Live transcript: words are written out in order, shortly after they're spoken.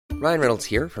Ryan Reynolds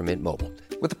here from Mint Mobile.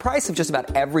 With the price of just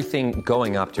about everything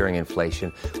going up during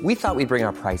inflation, we thought we'd bring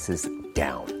our prices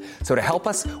down. So to help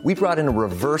us, we brought in a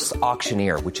reverse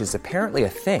auctioneer, which is apparently a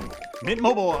thing. Mint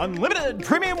Mobile Unlimited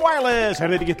Premium Wireless. How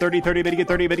to get 30, 30, bit to get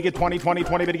 30, bit to get 20, 20,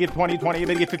 20, bit to get 20, 20,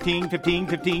 bit to get 15, 15,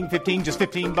 15, 15, just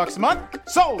 $15 a month?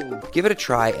 Sold! Give it a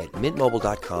try at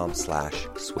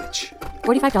mintmobile.com/switch.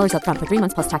 $45 up front for 3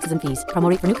 months plus taxes and fees. Promo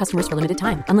rate for new customers for limited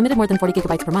time. Unlimited more than 40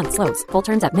 gigabytes per month. Slows full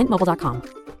terms at mintmobile.com.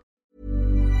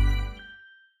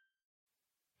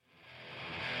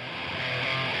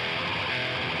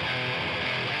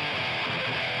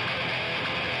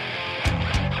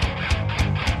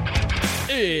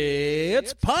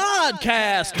 It's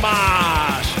Podcast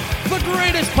Mosh, the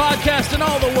greatest podcast in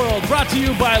all the world, brought to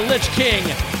you by Lich King.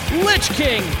 Lich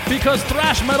King, because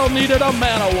thrash metal needed a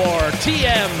Man-O-War.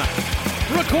 TM.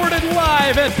 Recorded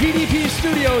live at PDP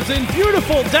Studios in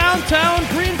beautiful downtown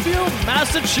Greenfield,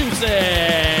 Massachusetts.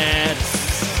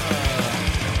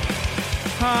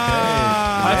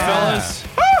 Hi, fellas.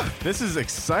 This is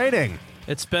exciting.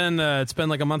 It's been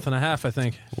like a month and a half, I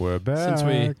think. We're back. Since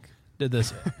we did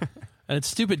this. And it's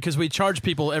stupid because we charge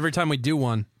people every time we do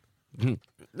one.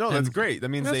 No, that's great. That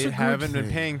means That's they a good haven't been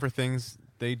thing. paying for things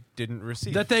they didn't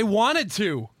receive. That they wanted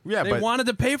to. Yeah, they but- wanted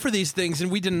to pay for these things, and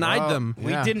we denied them.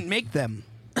 We Yeah. didn't make them.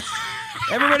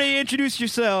 Everybody introduce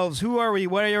yourselves. Who are we?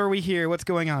 Why are we here? What's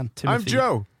going on? I'm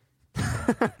Joe.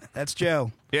 That's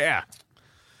Joe. Yeah.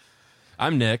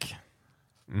 I'm Nick.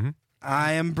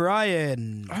 I am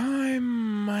Brian.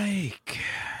 I'm Mike.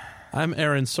 I'm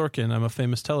Aaron Sorkin. I'm a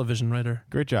famous television writer.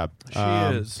 Great job. She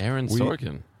is. Aaron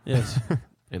Sorkin. Yes.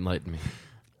 Enlighten me.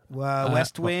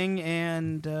 West Wing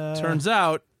and... Turns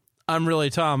out, I'm really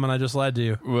Tom, and I just lied to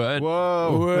you. What?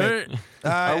 Whoa.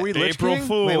 Are we Lich April King?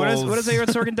 Fools. Wait, what has Aaron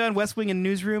Sorkin done? West Wing and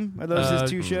Newsroom? Are those his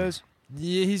two shows?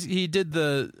 Yeah, he did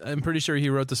the... I'm pretty sure he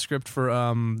wrote the script for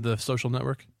the Social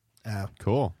Network. Oh.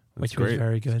 Cool. That's Which was great.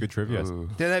 very good. It's good trivia. Ooh.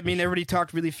 Did that mean everybody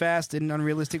talked really fast and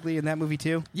unrealistically in that movie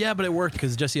too? Yeah, but it worked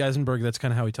because Jesse Eisenberg, that's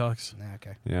kind of how he talks.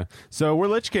 Okay. Yeah. So we're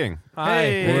Lich King. Hi.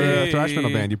 Hey. We're a thrash metal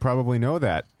band. You probably know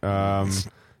that.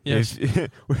 Yes. You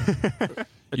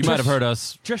might have heard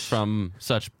us from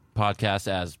such podcasts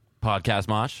as Podcast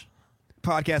Mosh.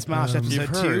 Podcast Mosh You've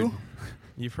episode heard. 2.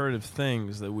 You've heard of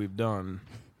things that we've done.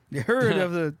 You heard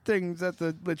of the things that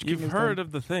the Lich King You've has heard done.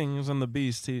 of the things and the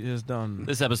beast he has done.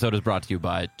 This episode is brought to you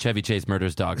by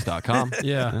ChevyChaseMurdersDogs.com.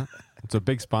 Yeah. It's a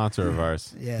big sponsor of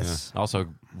ours. Yes. Also,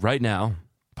 right now,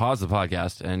 pause the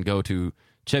podcast and go to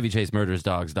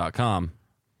ChevyChaseMurdersDogs.com.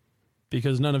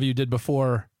 Because none of you did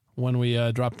before when we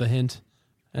dropped the hint,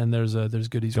 and there's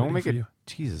goodies Don't waiting make for it. you.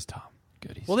 Jesus, Tom.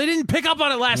 Goodies. Well, they didn't pick up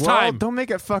on it last Well, time. don't make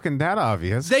it fucking that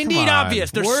obvious. They Come need on. obvious.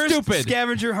 They're Worst stupid.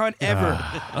 scavenger hunt ever.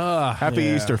 Happy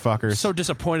Easter, fuckers. So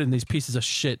disappointed in these pieces of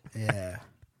shit. Yeah.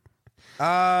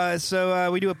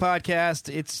 So we do a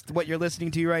podcast. It's what you're listening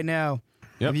to right now.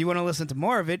 Yep. If you want to listen to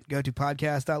more of it, go to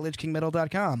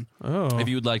podcast.lichkingmetal.com. Oh. If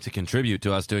you would like to contribute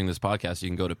to us doing this podcast, you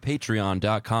can go to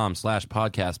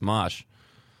patreon.com/podcastmosh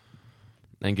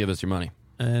and give us your money.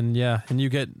 And you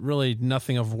get really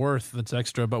nothing of worth that's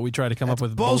extra, but we try to come up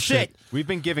with bullshit. We've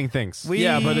been giving things.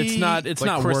 Yeah, but it's not Like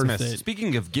Christmas. worth it.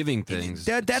 Speaking of giving things,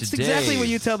 That's today- exactly what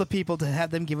you tell the people to have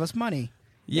them give us money.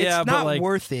 Yeah, it's but not like,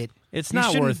 worth it. It's You not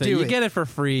shouldn't worth it. do You it. get it for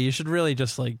free. You should really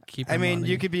just keep I the mean,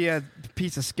 money. you could be a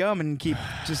piece of scum and keep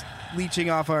just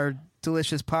leeching off our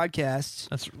delicious podcasts,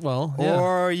 That's yeah.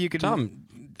 or you could Tom,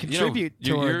 contribute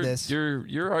toward this.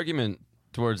 Your argument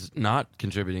towards not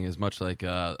contributing is much like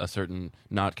a certain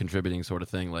not contributing sort of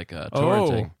thing, like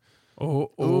torrenting.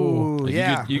 Oh, Ooh, Like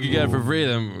yeah. you could get it for free,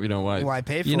 then why? Why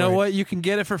pay for it? You know what? You can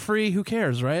get it for free. Who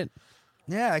cares, right?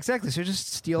 Yeah, exactly. So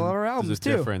just steal all our There's albums a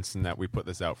too. difference in that we put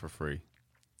this out for free.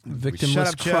 Victimless Shut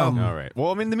up, Joe. crumb. All right.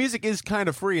 Well, I mean, the music is kind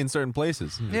of free in certain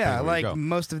places. Yeah, depending where like you go.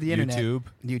 most of the internet.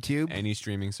 YouTube, Any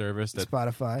streaming service that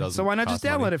Spotify. doesn't So why not just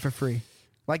cost download money. it for free?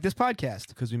 Like this podcast.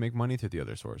 Because we make money through the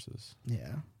other sources. Yeah.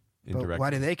 But Indirectly. why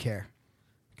do they care?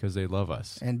 Because they love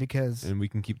us. And because And we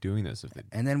can keep doing this if they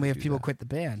and then we have do people that. quit the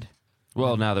band.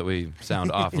 Well, now that we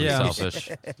sound awfully Yeah. selfish,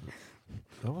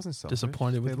 That wasn't selfish.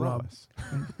 Disappointed with They love Rob. us.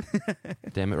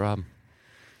 damn it, Rob.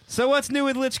 So what's new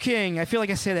with Lich King? I feel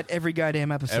like I say that every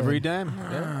goddamn episode. Every time. The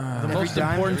Every most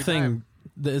time? important Every time.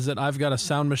 thing is that I've got a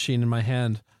sound machine in my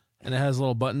hand, and it has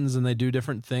little buttons, and they do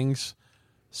different things.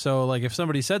 So, like, if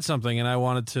somebody said something and I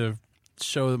wanted to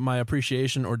show my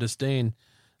appreciation or disdain,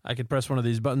 I could press one of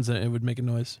these buttons and it would make a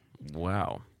noise.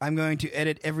 Wow. I'm going to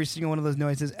edit every single one of those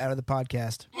noises out of the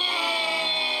podcast.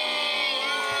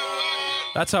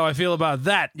 That's how I feel about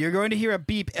that. You're going to hear a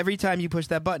beep every time you push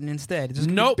that button instead. It's just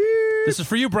gonna Nope. be This is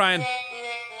for you, Brian.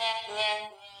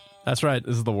 That's right.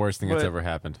 This is the worst thing that's But- ever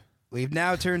happened. we've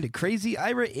now turned to Crazy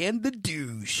Ira and the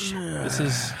Douche.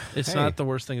 It's not the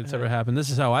worst thing that's ever happened. This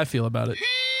is how I feel about it.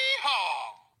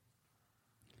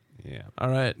 Yeah. All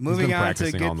right. Moving been on to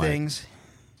practicing all good night. things.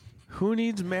 Who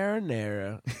needs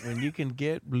marinara when you can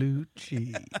get blue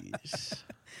cheese?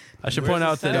 I should point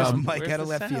out that Mike out of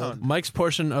left field. Mike's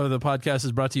portion of the podcast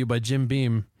is brought to you by Jim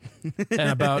Beam and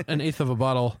about an eighth of a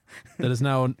bottle that is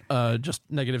now just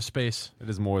negative space. It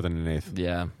is more than an eighth.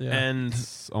 Yeah. And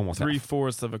It's almost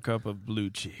 3/4 of a cup of blue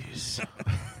cheese.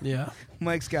 Yeah.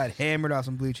 Mike's got hammered off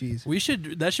some blue cheese.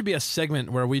 That should be a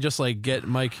segment where we just like get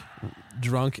Mike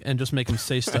drunk and just make him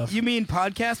say stuff. You mean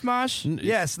podcast mosh?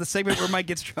 Yes, the segment where Mike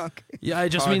gets drunk. Yeah, I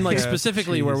just mean like Podcast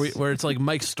specifically cheese. where it's like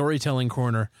Mike's storytelling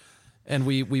corner, and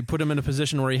we put him in a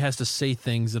position where he has to say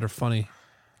things that are funny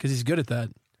because he's good at that.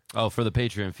 Oh, for the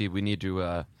Patreon feed, we need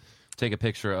to take a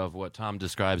picture of what Tom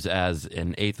describes as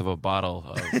an eighth of a bottle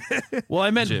of Well, I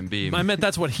meant Jim Beam. I meant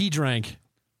that's what he drank.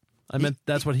 I meant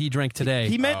that's what he drank today.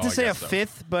 He meant to I say a guess so.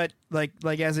 fifth, but like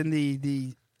as in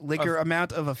the liquor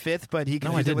amount of a fifth, but he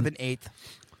confused it with an eighth.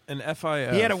 An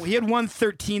FIF. He had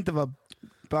 1/13 of a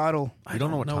bottle. I don't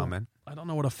know what Tom meant. I don't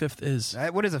know what a fifth is.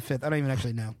 What is a fifth? I don't even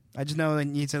actually know. I just know that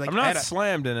you say like I'm I not had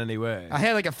slammed in any way. I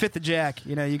had like a fifth of Jack.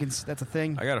 You know, you can. That's a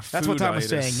thing. I got a That's what Tom was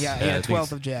food-itis. saying. Yeah, he Yeah, had I a think 12th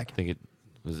it's- of Jack. I think it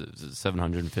was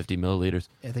 750 milliliters.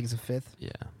 Yeah, I think it's a fifth. Yeah.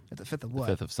 It's a fifth of A what?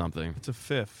 fifth of something. It's a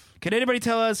fifth. Can anybody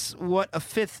tell us what a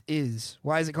fifth is?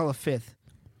 Why is it called a fifth?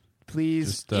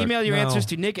 Please Just, email your no. answers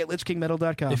to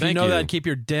nick@lichkingmetal.com. If you Thank know you. that, keep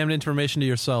your damned information to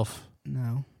yourself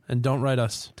No. and don't write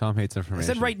us. Tom hates I information.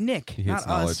 said write Nick, He not hates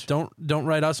knowledge. us. Don't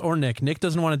write us or Nick. Nick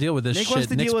doesn't want to deal with this Nick shit. wants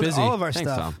to Nick's deal with busy. all of our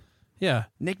Thanks, stuff. Tom. Yeah.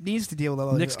 Nick needs to deal with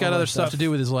all Nick's got all other our stuff to do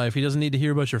with his life. He doesn't need to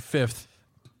hear about your fifth.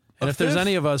 And if there's fifth?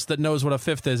 any of us that knows what a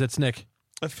fifth is, it's Nick.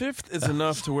 A fifth is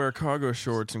enough to wear cargo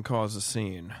shorts and cause a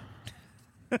scene.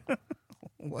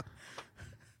 What?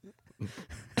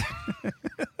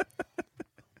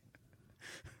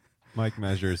 Mike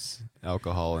measures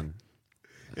alcohol and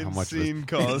how much of a- scene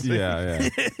causing. Yeah.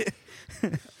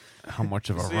 How much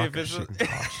of a See if ruckus it's it can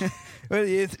cause.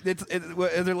 Well,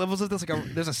 are there levels of this?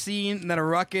 Like there's a scene, and then a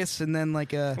ruckus, and then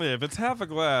like a. Yeah, if it's half a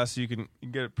glass, you can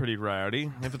get it pretty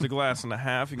rowdy. If it's a glass and a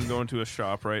half, you can go into a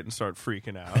shop right and start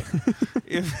freaking out.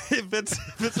 if it's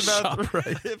about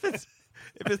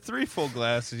if it's 3 full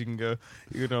glasses, you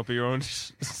can open your own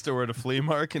store at a flea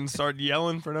market and start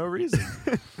yelling for no reason.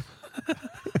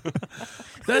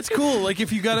 That's cool. Like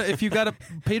if you got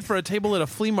paid for a table at a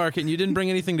flea market and you didn't bring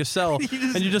anything to sell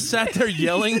and you just sat there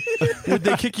yelling, would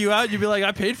they kick you out? You'd be like,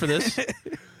 I paid for this.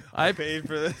 I Paid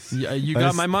for this. Yeah, you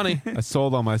got my money. I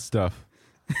sold all my stuff.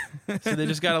 So they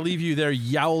just got to leave you there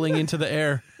yowling into the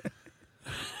air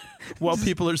while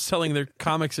people are selling their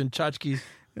comics and tchotchkes.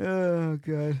 Oh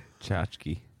god.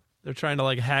 Tchotchke. They're trying to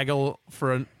like haggle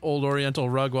for an old Oriental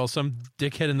rug while some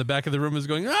dickhead in the back of the room is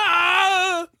going,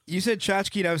 ah! You said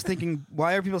tchotchke, and I was thinking,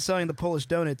 why are people selling the Polish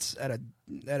donuts at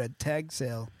a tag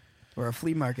sale or a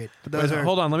flea market? But those are.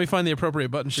 Hold on, let me find the appropriate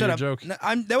button for Shut your up. joke. No,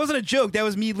 that wasn't a joke. That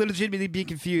was me legitimately being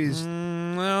confused.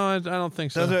 No, I don't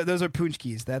think so. Those are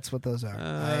punchkis. That's what those are.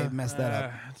 I messed that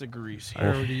up. It's a grease. I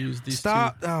already used these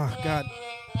Stop. Oh god.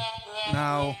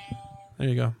 No. two. There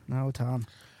you go. No, Tom.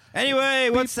 Anyway,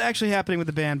 what's actually happening with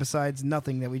the band besides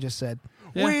nothing that we just said?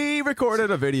 Yeah. We recorded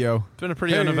a video. It's been a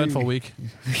pretty uneventful week.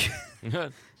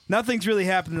 Nothing's really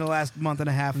happened in the last month and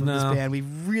a half of this No. band.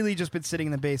 We've really just been sitting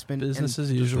in the basement Business and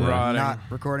as usual. not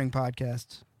recording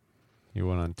podcasts. You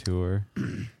went on tour.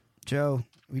 Joe,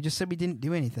 we just said we didn't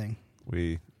do anything.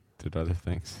 We did other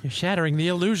things. You're shattering the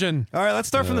illusion. All right, let's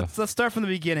start from Yeah. the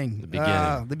beginning. The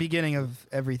beginning. The beginning of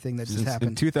everything that just In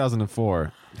happened.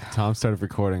 2004, Tom started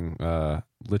recording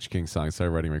Lich King songs.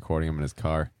 Started writing, recording them in his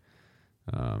car.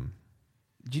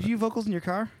 Did you do vocals in your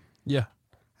car? Yeah.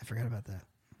 I forgot about that.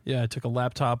 Yeah, I took a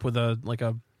laptop with a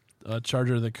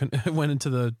charger that went into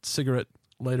the cigarette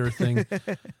lighter thing,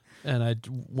 and I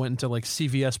went into like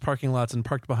CVS parking lots and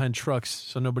parked behind trucks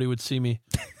so nobody would see me,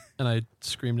 and I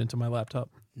screamed into my laptop,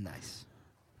 Nice.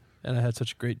 and I had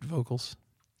such great vocals.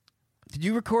 Did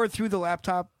you record through the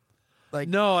laptop? Like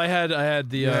No, I had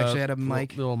the You actually had a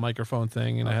mic? little microphone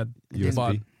thing, and I had USB?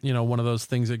 bought one of those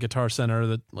things at Guitar Center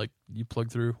that like you plug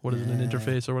through. What is it, an Yeah.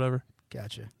 interface or whatever?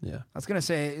 Gotcha. Yeah. I was gonna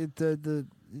say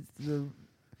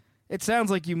it sounds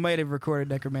like you might have recorded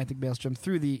Necromantic Maelstrom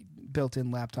through the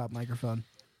built-in laptop microphone.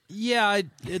 Yeah, I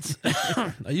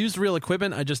used real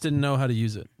equipment. I just didn't know how to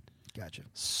use it, Gotcha.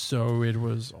 so it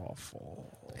was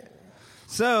awful.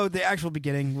 So the actual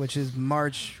beginning, which is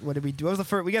March. What did we do? What was the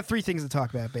first? We got 3 things to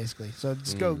talk about, basically. So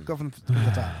just go from the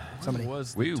top. Somebody.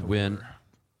 We went.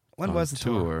 When on was the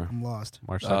tour? tour. I'm lost.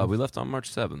 March 7th. We left on March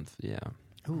 7th. Yeah.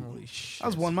 Holy shit! That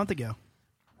was 1 month ago.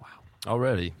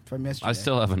 Already. from yesterday. I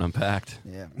still haven't unpacked.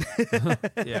 Yeah.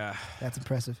 Yeah. That's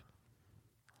impressive.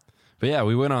 But yeah,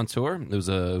 we went on tour. It was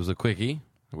a quickie.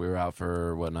 We were out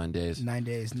for 9 days? 9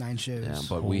 days, 9 shows. Yeah,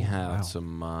 but we had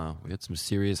some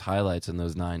serious highlights in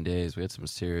those 9 days. We had some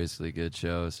seriously good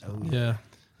shows. Oh. Yeah.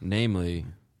 Namely,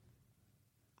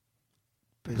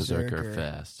 Berserker Berserker.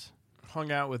 Fest.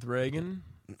 Hung out with Reagan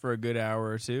for a good hour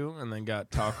or two, and then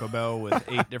got Taco Bell with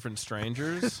 8 different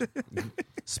strangers.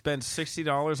 Spent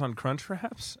 $60 on Crunch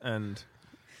Wraps, and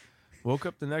woke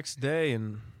up the next day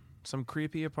in some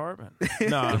creepy apartment.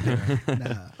 No, I'm kidding.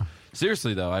 Nah.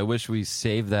 Seriously, though, I wish we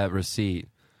saved that receipt.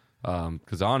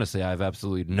 Because honestly, I have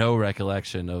absolutely no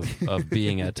recollection of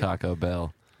being at Taco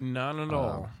Bell. Not at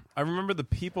all. I remember the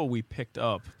people we picked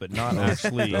up, but not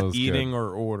actually That was eating good. or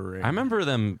ordering.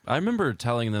 I remember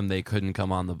telling them they couldn't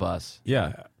come on the bus.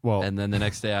 Yeah. Well, And then the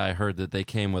next day I heard that they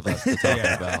came with us to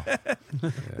Taco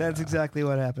Bell. That's exactly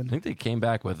what I happened. think they came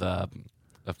back with a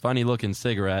funny looking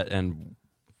cigarette, and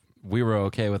we were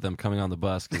okay with them coming on the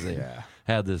bus because they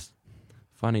had this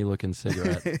funny looking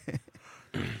cigarette.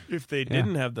 If they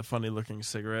didn't have the funny looking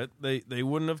cigarette, they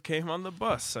wouldn't have came on the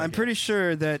bus. I'm pretty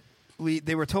sure that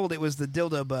they were told it was the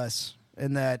dildo bus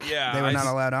and that Yeah, they were I not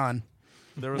s- allowed on.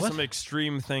 There was some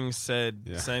extreme things said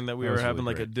saying that we were was having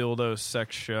really like a dildo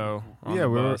sex show on yeah, the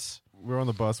we bus. were on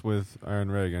the bus with Iron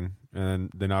Reagan,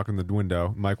 and they knock on the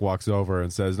window. Mike walks over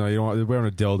and says, "No, you don't want, we're on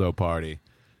a dildo party."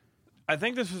 I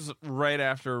think this was right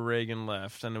after Reagan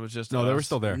left, and it was just No, they were us.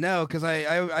 still there. No, because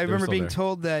I remember still being there.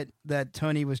 told that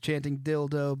Tony was chanting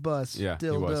dildo bus. Yeah, he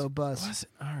dildo was. bus. Was it?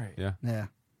 All right. Yeah. Yeah.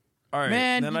 All right.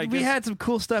 Man, then I we guess, had some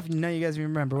cool stuff. None of you guys even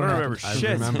remember. I What don't happened? remember I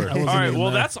shit. remember. I All wasn't right. even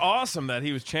Well, there. that's awesome that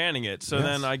he was chanting it. So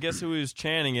then I guess he was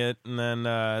chanting it, and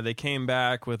then they came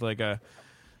back with like a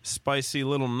spicy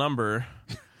little number,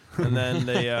 and then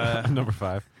they Number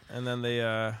 5. and then they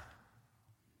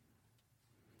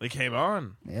came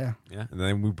on. Yeah. Yeah, and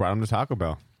then we brought him to Taco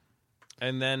Bell.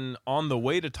 And then on the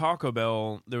way to Taco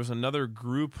Bell, there was another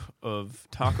group of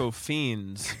taco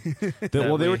fiends. They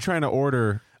we- were trying to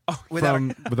order Without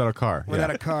without a car. Without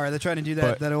yeah. a car. They're trying to do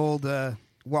that But- old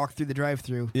walk through the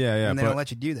drive-through. Yeah, yeah, And they but don't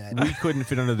let you do that. we couldn't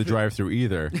fit under the drive-through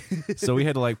either, so we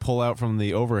had to like pull out from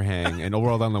the overhang and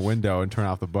roll down the window and turn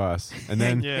off the bus. And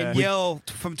then Yeah. and yell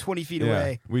from 20 feet yeah,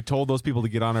 away. we told those people to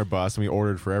get on our bus, and we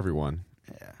ordered for everyone.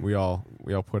 Yeah. We all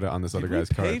put it on this other Did we guy's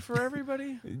pay car. for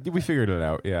everybody? We figured it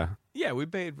out. Yeah. Yeah, we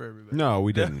paid for everybody. No,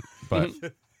 we didn't, but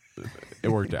it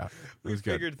worked out. It we was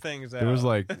good. figured things out. There was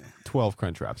like 12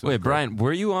 Crunch Wraps. It was Wait, great. Brian,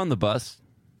 were you on the bus?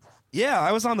 Yeah,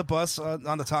 I was on the bus,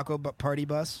 on the taco party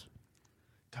bus.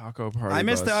 taco party. I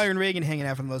missed bus. the Iron Reagan hanging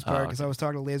out for the most part Oh, because I was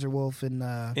talking to Laser Wolf and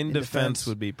In defense,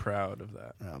 would be proud of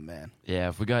that. Oh, man. Yeah,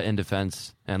 if we got In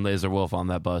Defense and Laser Wolf on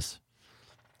that bus,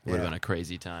 it would have Yeah. been a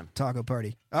crazy time. Taco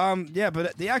party. Yeah,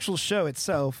 but the actual show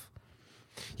itself,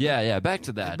 Yeah, back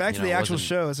to that. back you to the know, actual wasn't-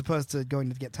 show as opposed to going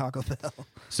to get Taco Bell.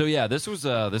 So yeah, this was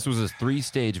a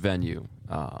 3-stage venue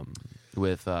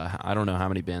with I don't know how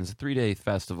many bands, a 3-day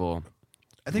festival.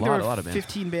 I think A there lot were of bands.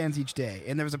 15 bands each day,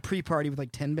 and there was a pre-party with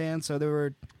like 10 bands, so there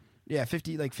were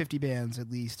 50 bands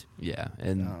at least. Yeah,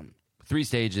 and Um, 3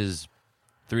 stages,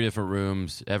 3 different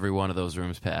rooms, every one of those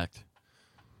rooms packed.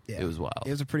 Yeah. It was wild. It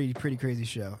was a pretty crazy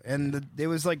show, and it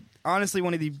was like honestly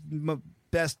one of the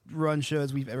best run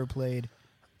shows we've ever played.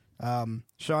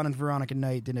 Sean and Veronica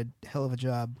Knight did a hell of a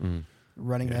job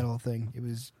running that whole thing.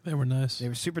 They were nice. They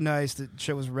were super nice. The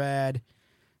show was rad.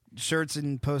 Shirts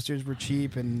and posters were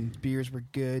cheap, and beers were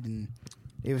good, and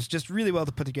it was just really well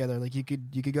to put together. Like you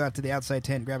could go out to the outside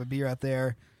tent, grab a beer out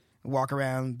there, walk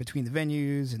around between the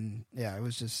venues, and yeah, it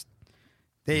was just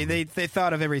they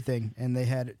thought of everything, and they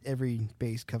had every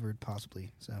base covered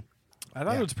possibly. So I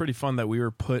thought Yeah. it was pretty fun that we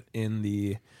were put in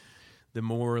the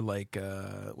more like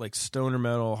stoner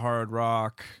metal, hard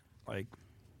rock, like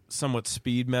somewhat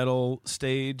speed metal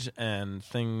stage, and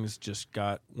things just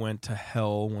went to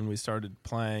hell when we started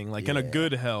playing, like in a Yeah.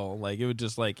 good hell. Like it was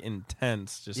just like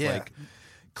intense, just Yeah. like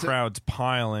crowds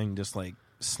piling, just like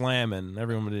slamming.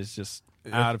 Everyone is just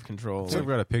out of control. So I've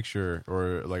got a picture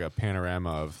or like a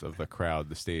panorama of the crowd,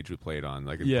 the stage we played on.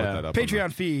 I could Yeah. put that up. on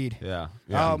Patreon feed. the-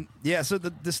 yeah. Yeah. So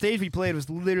the stage we played was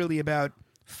literally about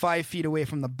 5 feet away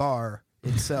from the bar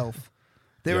itself.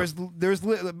 There Yeah. was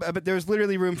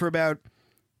literally room for about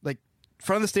like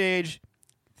front of the stage,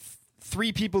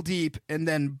 3 people deep, and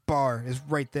then bar is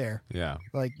right there. Yeah.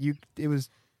 Like it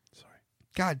was. Sorry.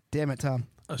 God damn it, Tom.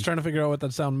 I was trying to figure out what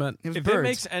that sound meant. It was If birds. it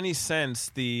makes any sense,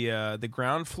 the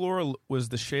ground floor was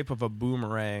the shape of a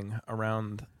boomerang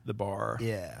around the bar.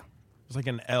 Yeah. It's like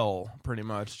an L, pretty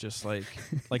much, just like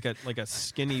a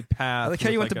skinny path. I like how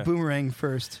you went with to Boomerang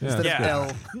first instead Yeah.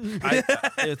 of L.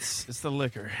 It's the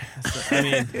liquor.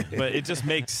 But it just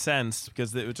makes sense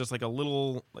because it was just like a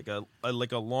little, like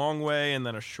a long way and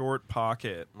then a short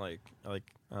pocket, like I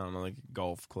don't know, like a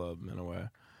golf club in a way.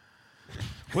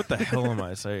 What the hell am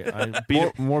I saying? I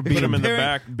beat more put him in the Comparing-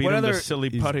 back, beat what him other- to silly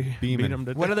he's putty, beaming. beat him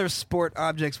to What other sport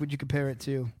objects would you compare it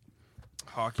to?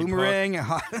 hockey Boomerang,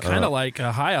 Kind of like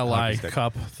a High-Ally stick.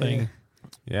 cup thing.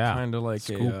 Yeah. kind of like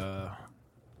Scoop. a.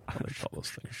 What do they call those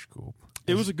things? Scoop.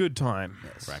 It was a good time.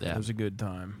 Yeah. It was a good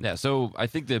time. Yeah, so I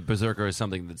think that Berserker is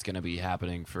something that's going to be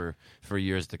happening for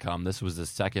years to come. This was the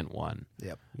second one.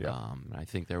 Yep. Yeah. I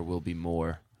think there will be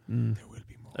more.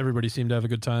 Everybody seemed to have a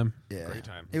good time. Yeah. Great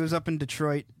time. It was up in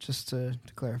Detroit, just to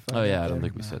clarify. Oh, that yeah, I don't there.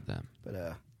 think we said that.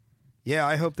 But yeah,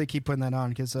 I hope they keep putting that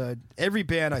on because every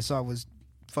band I saw was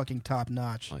fucking top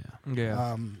notch. Oh,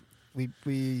 yeah. Yeah.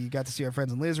 We got to see our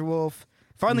friends in Laserwolf.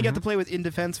 Finally got to play with In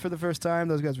Defense for the first time.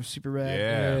 Those guys were super rad.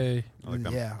 Yeah. Hey. I like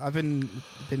them. Yeah, I've been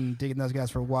digging those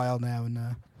guys for a while now,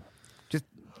 and just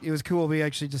it was cool. We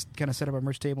actually just kind of set up our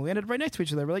merch table. We ended up right next to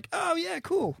each other. We're like, oh yeah,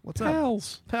 cool. What's up?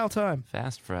 Pals. Pal time.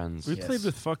 Fast friends. We Yes. played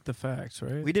with Fuck the Facts,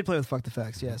 right? We did play with Fuck the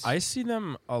Facts. Yes, I see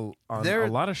them on They're- a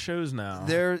lot of shows now.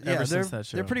 they're ever since that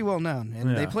show. they're pretty well known,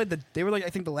 and they Yeah. played they were like I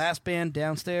think the last band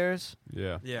downstairs.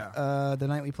 Yeah. Yeah, The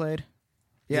night we played.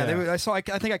 Yeah, they Yeah. were, I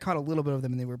think I caught a little bit of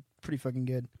them, and they were pretty fucking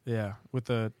good. yeah, with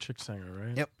the chick singer,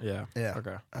 right? Yep. Yeah. Yeah.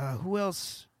 Okay. Who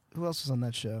else was on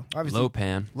that show? Obviously,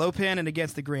 Lopan. Lopan and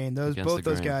Against the Grain. Against Both the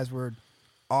those Grain. guys were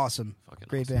awesome. Fucking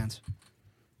Great awesome.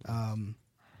 bands.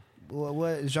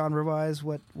 What genre wise?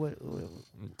 What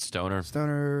Stoner.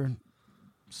 stoner?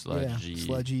 Sludgy. Yeah,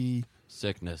 sludgy.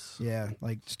 Sickness. Yeah,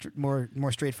 like more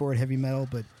straightforward heavy metal,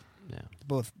 but Yeah.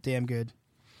 both damn good.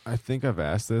 I think I've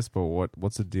asked this, but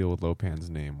what's the deal with Lopan's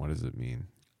name? What does it mean?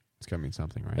 It's got to mean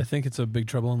something, right? I think it's a Big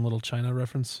Trouble in Little China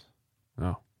reference.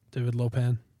 Oh, David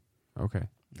Lopan. okay.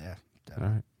 Yeah. All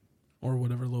right. Or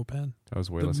whatever Lopan. That was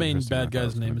way The less main interesting than bad I thought it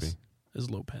guy's was name gonna is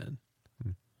Lopan.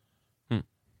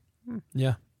 Hmm.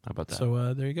 Yeah. How about that?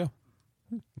 So there you go.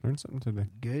 be. Learned something today.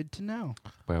 Good to know.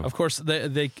 Well, Of course,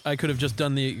 I could have just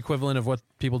done the equivalent of what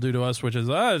people do to us, which is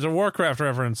it's a Warcraft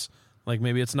reference. Like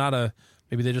maybe it's not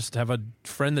maybe they just have a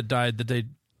friend that died that they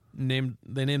named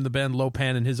the band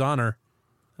Lopan in his honor.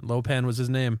 And Lopan was his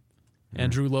name.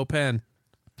 Andrew Lopan.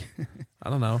 I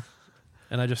don't know.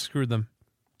 And I just screwed them.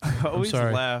 I always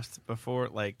sorry. laughed before,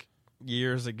 like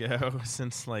years ago,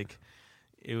 since like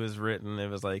it was written. It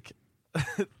was like,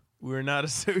 we're not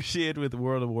associated with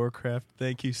World of Warcraft.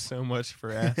 Thank you so much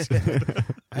for asking.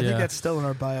 I think that's still in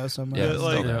our bio somewhere. Yeah, But,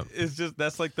 like, Yeah. it's just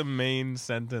that's like the main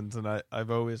sentence, and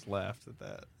I've always laughed at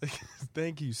that.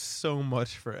 Thank you so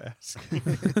much for asking.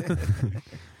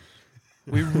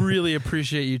 We really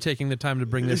appreciate you taking the time to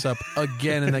bring this up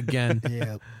again and again.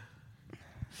 Yeah.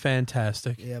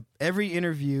 Fantastic. Yep. Every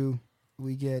interview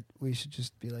we get, we should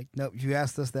just be like, nope, if you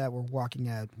asked us that, we're walking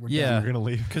out. We're Yeah. We're gonna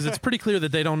leave. Because it's pretty clear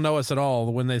that they don't know us at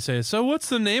all when they say, so what's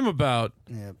the name about?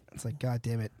 done. Yeah. It's like, God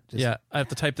damn it. Just, Yeah, I have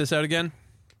to type this out again.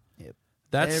 Yep.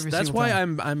 That's Every that's single why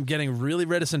time. I'm getting really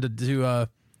reticent to do.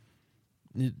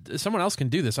 Someone else can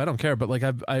do this. I don't care, but like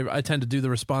I tend to do the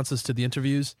responses to the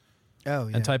interviews Oh,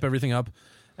 yeah. and type everything up,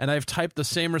 and I've typed the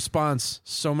same response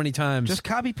so many times. Just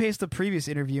copy paste the previous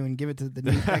interview and give it to the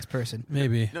new next person.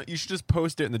 maybe. No, you should just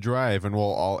post it in the drive, and we'll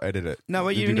all edit it. No, but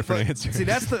And you do need different but- answers. See,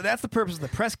 that's the purpose of the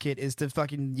press kit is to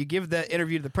fucking you give the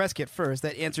interview to the press kit first.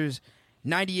 That answers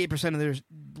 98% of their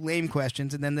lame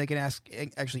questions, and then they can ask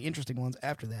actually interesting ones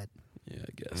after that. Yeah,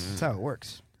 I guess. That's how it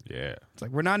works. Yeah. It's like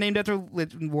we're not named after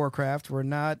Warcraft. We're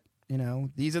not.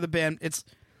 These are the band. It's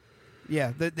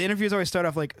the interviews always start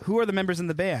off like, who are the members in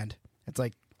the band? It's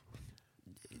like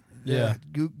Yeah.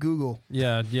 Google.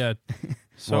 Yeah.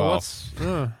 So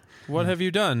Well. what have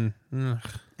you done?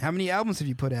 How many albums have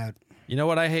you put out? You know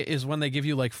what I hate is when they give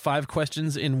you like 5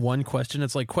 questions in one question.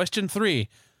 It's like question 3,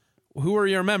 who are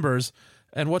your members,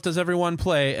 and what does everyone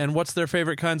play, and what's their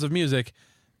favorite kinds of music?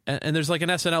 And there's like an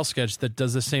SNL sketch that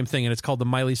does the same thing, and it's called the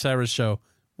Miley Cyrus Show,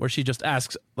 where she just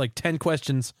asks like 10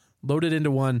 questions loaded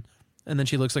into one, and then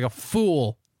she looks like a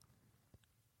fool.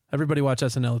 Everybody watch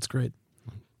SNL. It's great.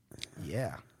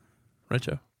 Yeah. Right,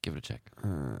 Joe? give it a check.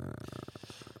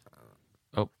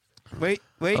 Wait.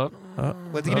 Oh.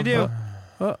 What's he gonna do?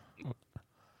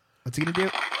 What's he gonna do?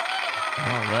 All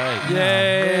right.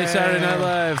 Yay! Saturday Night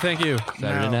Live. Thank you.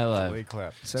 Saturday Night Live. Late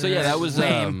clap. So yeah, that was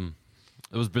Lame.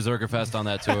 it was Berserker Fest on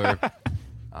that tour.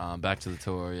 Back to the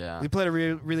tour, yeah. We played a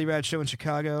really rad show in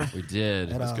Chicago We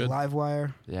did. at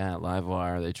Livewire. Yeah, at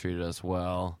Livewire, they treated us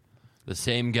well. The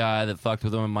same guy that fucked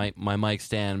with my mic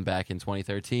stand back in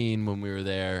 2013 when we were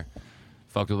there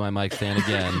Fucked with my mic stand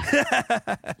again.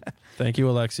 Thank you,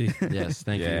 Alexi. Yes,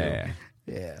 thank you. Yeah.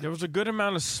 There was a good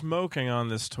amount of smoking on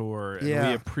this tour, and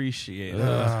we appreciate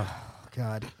it.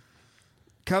 God.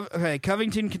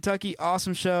 Covington, Kentucky,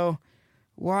 awesome show.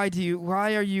 Why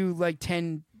are you like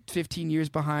 10, 15 years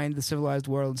behind the civilized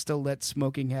world and still let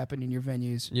smoking happen in your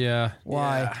venues? Yeah.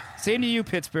 Why? Yeah. Same to you,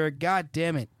 Pittsburgh. God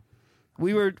damn it.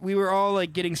 We were all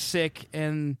like getting sick,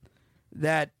 and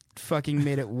that fucking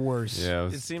made it worse. Yeah,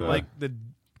 It seemed like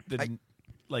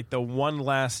the one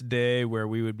last day where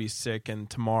we would be sick, and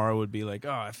tomorrow would be like,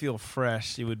 oh, I feel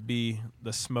fresh. It would be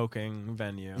the smoking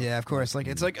venue. Yeah, of course. Like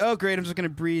it's like, oh great, I'm just gonna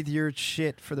breathe your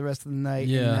shit for the rest of the night.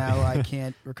 Yeah. And now I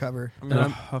can't recover. I'm gonna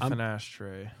huff an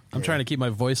ashtray. I'm trying to keep my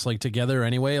voice like together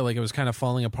anyway. Like it was kind of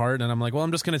falling apart, and I'm like, well,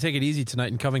 I'm just going to take it easy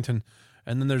tonight in Covington.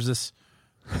 And then there's this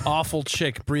awful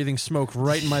chick breathing smoke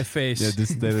right in my face. Yeah,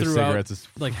 their throughout, cigarettes is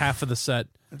like half of the set,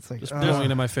 It's like just blowing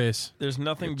into my face. There's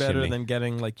nothing better than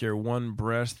getting like your one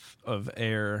breath of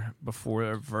air before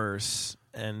a verse,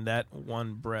 and that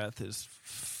one breath is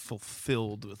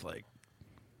fulfilled with like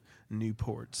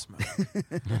Newport smoke.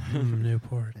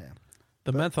 Newport. Yeah.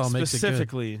 The menthol makes it good.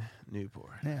 Specifically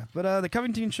Newport. Yeah, but the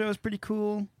Covington show is pretty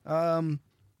cool.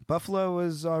 Buffalo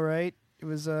was all right. It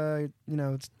was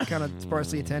it's kind of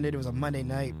sparsely attended. It was a Monday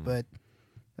night, but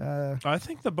I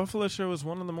think the Buffalo show was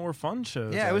one of the more fun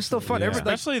shows. yeah, it was still fun. Yeah.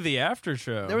 Everybody, Especially the after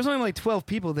show. there was only like 12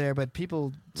 people there, but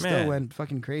people still Man. went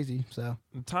fucking crazy. So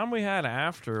the time we had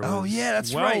after was Oh, yeah,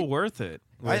 that's well right. worth it.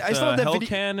 I With, still have that Hell video.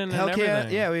 Cannon and Hell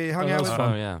everything. Yeah, we hung that out was with,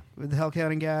 fun. Oh, yeah. with the Hell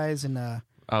Cannon guys, and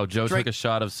Oh, Joe Drake- took a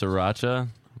shot of sriracha.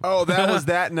 Oh, that was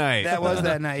that night. that was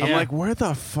that night. I'm Yeah. like, where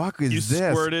the fuck is You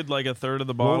this? squirted like a third of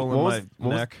the bottle What in my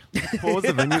neck. What was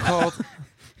the venue called?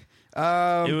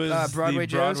 It was Broadway the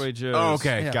Joe's. Broadway Joe's. Oh,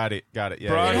 okay, Yeah. got it. Yeah, It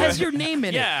Broadway- has your name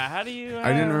in it. Yeah, how do you...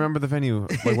 I didn't remember the venue,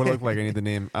 like what it looked like. I need the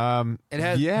name. It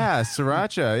has- yeah,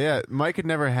 sriracha. Yeah, Mike had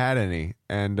never had any,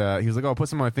 and he was like, "Oh, put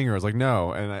some on my finger." I was like,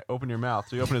 "No," and I opened your mouth.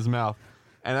 So he opened his mouth,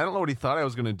 and I don't know what he thought I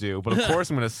was gonna do, but of course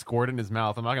I'm gonna squirt it in his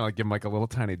mouth. I'm not gonna like give him like a little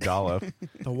tiny dollop.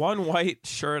 The one white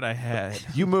shirt I had.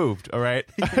 You moved, all right?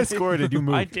 I squirted. You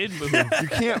moved. I did move. You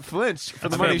can't flinch for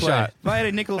the Fair money play. shot. If I had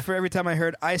a nickel for every time I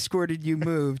heard "I squirted, you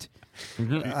moved,"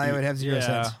 I would have 0 Yeah.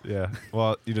 cents. Yeah.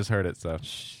 Well, you just heard it, so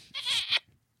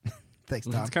Thanks,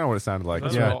 Tom. that's kind of what it sounded like.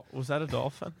 Was Yeah. that a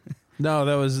dolphin? No,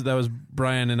 that was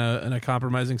Brian in a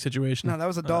compromising situation. No, that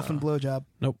was a dolphin blowjob.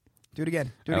 Nope. Do it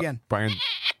again. Do it again. Brian.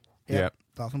 Yep. Yeah,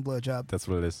 Dolphin blowjob. that's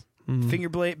what it is. Finger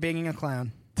banging a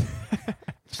clown.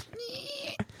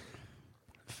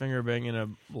 Finger banging a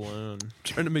balloon.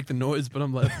 Trying to make the noise, but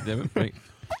I'm like, Damn it, Frank.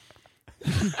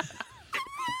 was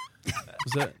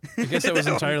that? I guess that was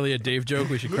entirely a Dave joke.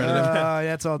 We should credit him.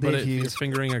 That's all But Dave he's Hughes.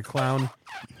 fingering a clown.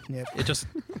 Yep. It just.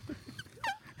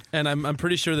 And I'm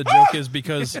pretty sure the joke is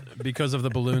because of the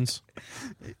balloons.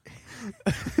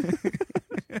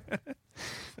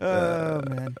 Oh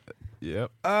man.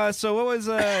 Yep. So what was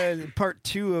part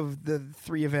 2 of the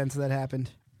 3 events that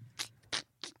happened?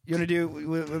 You want to do we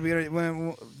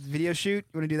wanna video shoot?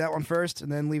 You want to do that one first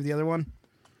and then leave the other one,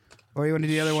 or you want to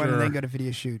do the other one and Sure. then go to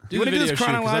video shoot? Do You want the to do this video shoot, 'cause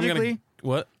I'm gonna- chronologically?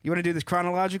 What? You want to do this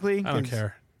chronologically? I don't 'Cause-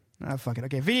 care. Ah, fuck it.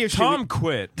 Okay, video shoot. Tom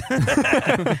quit.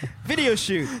 Video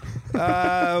shoot.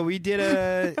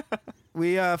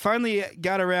 We finally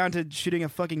got around to shooting a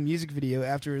fucking music video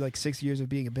after like 6 years of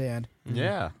being a band.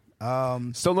 Yeah.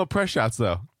 Still no press shots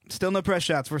though. Still no press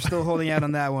shots. We're still holding out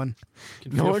on that one.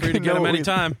 Feel one free to can get know them what we-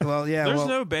 anytime. Well, yeah. There's well,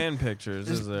 no band pictures,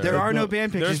 is there? there are no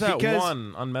band pictures There's that because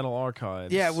one on Metal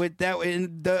Archives. yeah, with that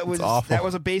and that was awful. that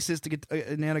was a bassist to get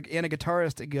and a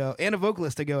guitarist to go and a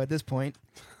vocalist to go at this point.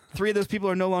 3 of those people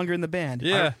are no longer in the band.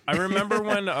 Yeah. I remember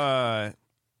when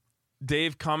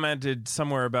Dave commented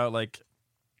somewhere about like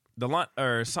the line,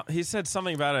 or he said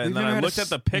something about it, We've and then never I had a looked at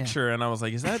the picture and I was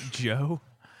like, "Is that Joe?"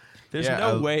 There's Yeah,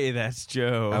 no I- way that's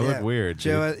Joe. I look weird.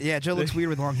 Joe. dude. Joe looks weird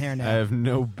with long hair now. I have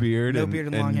no beard. No and, beard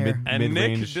and long hair. and Nick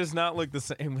mid-range. does not look the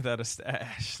same without a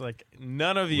stash. Like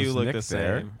none of you Was look Nick the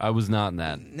there? same. I was not in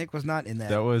that. Nick was not in that.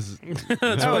 That was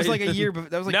That was like a year.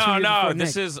 That was like 2 No, years no, before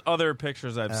this Nick. is other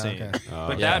pictures I've seen. okay.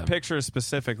 But Yeah. that picture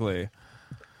specifically.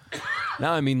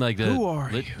 No, I mean like the Who are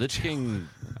you? Lich King.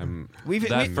 We've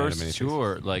That we- first many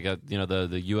tour, like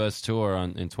the U.S. tour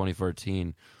in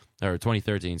 2014 or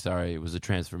 2013. Sorry, it was a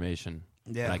transformation.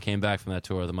 Yeah. And I came back from that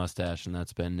tour with a mustache, and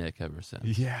that's been Nick ever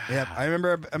since. yeah. Yep, I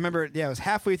remember. Yeah, it was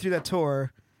halfway through that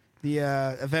tour, the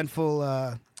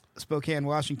eventful Spokane,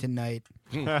 Washington night.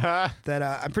 That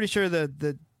I'm pretty sure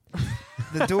the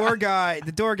door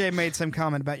guy made some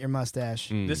comment about your mustache.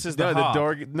 This is the No, hop. the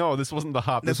door. No, this wasn't the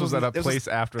hop. This was at a this was place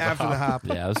after the after hop. the hop.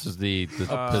 Yeah, this was the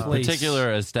place.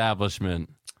 particular establishment.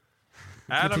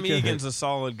 Adam Egan's a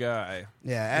solid guy.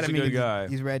 Yeah, Adam He's a good Egan's guy.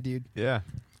 He's a rad dude. Yeah.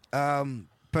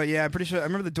 But yeah, I'm pretty sure. I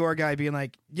remember the door guy being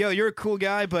like, "Yo, you're a cool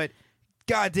guy, but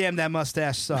goddamn, that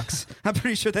mustache sucks." I'm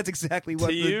pretty sure that's exactly what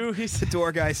the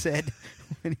door guy said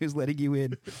when he was letting you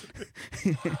in.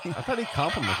 I thought he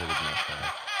complimented his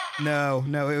mustache. No,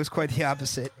 it was quite the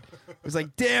opposite. It was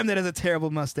like, "Damn, that is a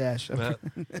terrible mustache." Why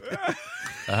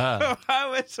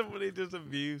would somebody just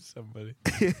abuse somebody?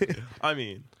 I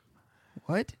mean,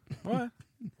 What? what?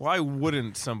 Why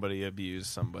wouldn't somebody abuse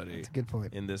somebody? That's a good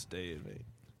point. In this day and age.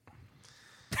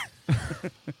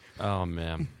 Oh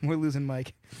man. We're losing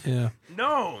Mike. Yeah.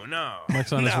 No.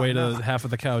 Mike's on his way to half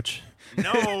of the couch.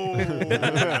 No.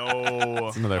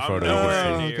 It's another I'm photo. Nowhere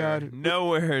Oh, near. God.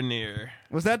 Nowhere near.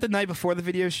 Was that the night before the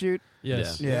video shoot?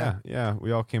 Yes. Yeah. Yeah.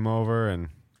 We all came over and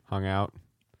hung out,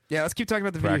 Yeah, let's keep talking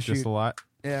about the video practiced shoot. a lot.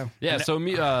 Yeah. Yeah. So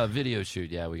video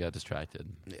shoot. Yeah, we got distracted.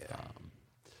 Yeah.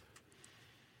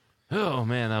 Oh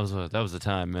man, that was a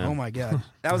time, man. Oh my god.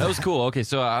 That was cool. Okay,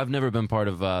 so I've never been part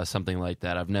of something like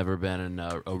that. I've never been in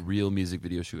a real music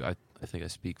video shoot. I think I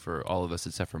speak for all of us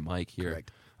except for Mike here.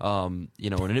 Correct. And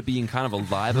it being kind of a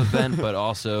live event, but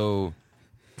also,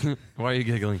 why are you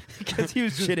giggling? Because he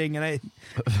was shitting, and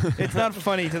it's not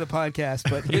funny to the podcast,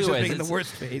 but he was just Anyways, making the it's-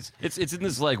 worst face. It's in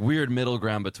this like weird middle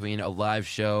ground between a live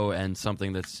show and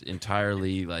something that's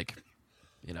entirely like,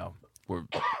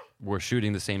 we're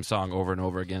shooting the same song over and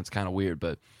over again. It's kind of weird,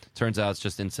 but turns out it's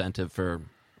just incentive for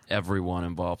everyone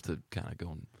involved to kind of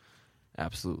go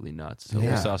absolutely nuts. So we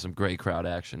saw some great crowd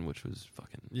action, which was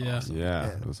fucking awesome.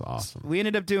 Yeah, it was awesome. We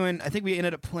ended up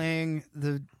playing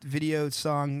the video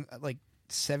song like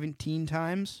 17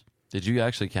 times. Did you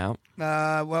actually count?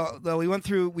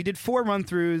 We did 4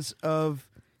 run-throughs of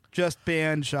just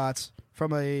band shots from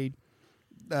like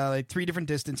 3 different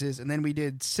distances, and then we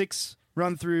did 6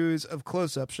 run-throughs of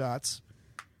close-up shots,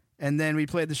 and then we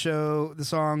played the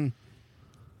song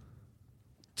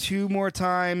 2 more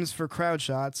times for crowd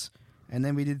shots, and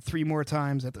then we did 3 more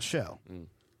times at the show.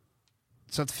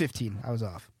 So it's 15. I was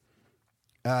off.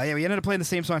 We ended up playing the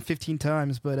same song 15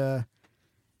 times, but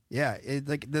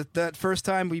that first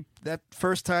time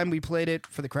we played it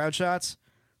for the crowd shots,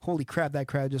 holy crap, that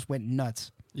crowd just went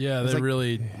nuts. Yeah, they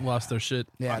really lost their shit.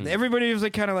 Yeah, everybody was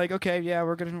like kind of like, okay, yeah,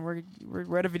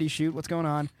 we're at a video shoot. What's going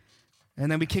on?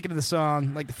 And then we kick into the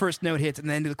song, like the first note hits, and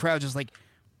then the crowd just like,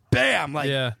 bam,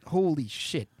 like, holy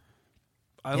shit.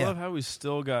 I love how we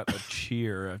still got a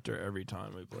cheer after every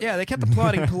time we played. Yeah, they kept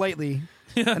applauding politely,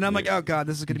 and I'm like, oh god,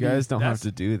 this is gonna be. You guys don't have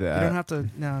to do that. You don't have to.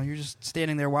 No, you're just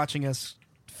standing there watching us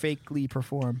fakely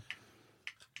perform.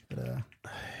 But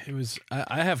it was.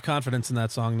 I have confidence in that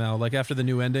song now. Like after the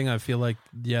new ending, I feel like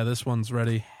this one's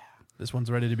ready. This one's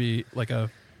ready to be like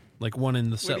one in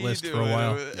the set list for a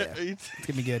while. It's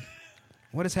gonna be good.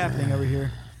 What is happening over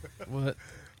here? What?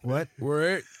 What?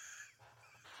 We're.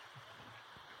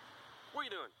 What are you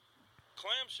doing?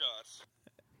 Clam shots.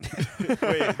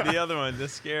 Wait, the other one, the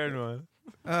scared one.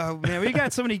 Oh man, we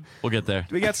got so many. We'll get there.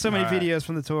 We got so many videos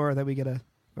from the tour that we gotta.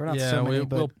 Or not so many,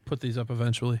 but we'll put these up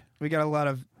eventually. we got a lot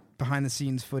of behind the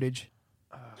scenes footage.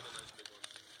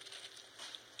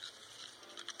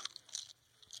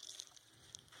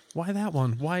 Why that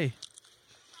one? Why?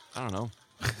 I don't know.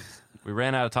 We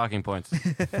ran out of talking points.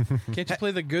 Can't you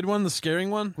play the good one, the scaring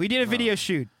one? We did a video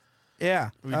shoot.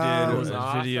 Yeah, We did a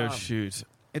awesome. video shoot.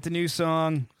 It's a new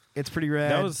song. It's pretty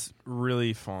rad. That was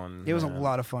really fun. It was a man.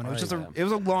 lot of fun. It was Oh, it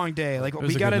was a long day. Like was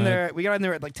we a got good in night. there. We got in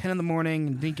there at like 10 in the morning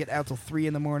and didn't get out till 3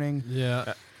 in the morning.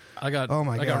 Yeah. I got Oh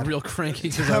my I God. got real cranky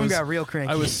because Tom got real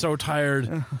cranky. I was so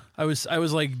tired. I was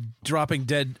like dropping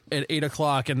dead at 8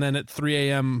 o'clock, and then at 3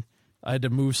 a.m. I had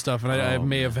to move stuff, and I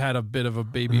may have had a bit of a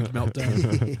baby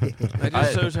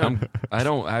meltdown. I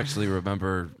don't actually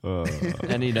remember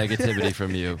any negativity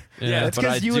from you. Yeah, It's but I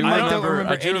 'cause you do and Mike don't remember.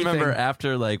 remember I do remember anything.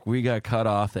 after like we got cut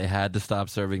off, they had to stop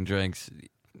serving drinks,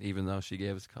 even though she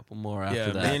gave us a couple more after Yeah,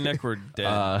 that. me and Nick were dead.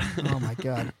 Oh my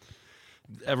god.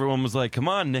 Everyone was like, "Come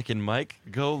on, Nick and Mike,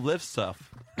 go lift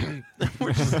stuff."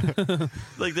 We're just,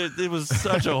 like, it was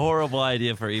such a horrible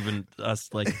idea for even us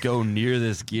like go near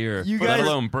this gear, You let guys-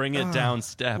 alone bring it down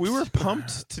steps. we were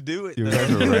pumped to do it. You though. guys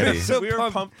were ready. So we were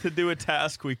pumped. pumped to do a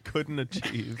task we couldn't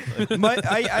achieve.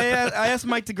 I asked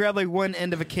Mike to grab like one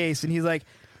end of a case, and he's like,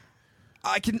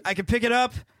 I can pick it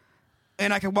up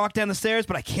and I can walk down the stairs,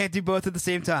 but I can't do both at the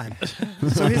same time.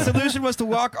 So his solution was to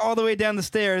walk all the way down the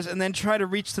stairs and then try to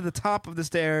reach to the top of the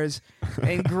stairs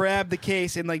and grab the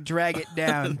case and like drag it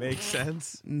down. Makes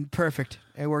sense. Perfect.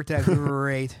 It worked out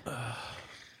great.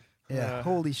 Yeah.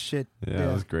 Holy shit. Yeah,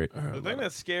 it was great. The thing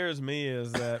that scares me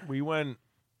is that we went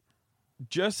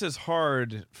just as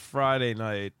hard Friday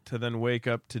night to then wake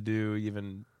up to do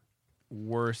even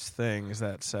worse things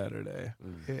that Saturday.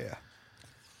 Yeah.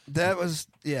 That was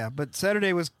but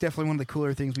Saturday was definitely one of the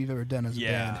cooler things we've ever done as a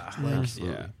band. Like,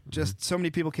 Absolutely. just so many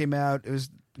people came out. It was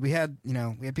we had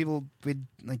people.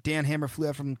 Like Dan Hammer flew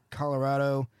out from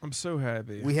Colorado. I'm so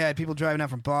happy. We had people driving out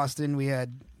from Boston. We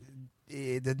had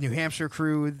the New Hampshire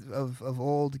crew of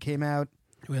old came out.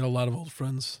 We had a lot of old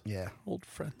friends. Yeah, Old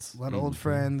friends. a lot of old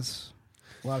friends.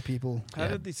 A lot of people. How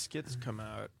did these skits come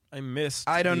out? I missed.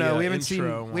 I don't the, know. We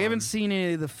intro haven't seen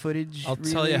any of the footage. I'll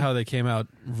tell you how they came out.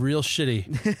 Real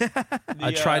shitty.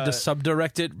 I tried to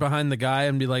subdirect it behind the guy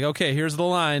and be like, okay, here's the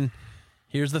line.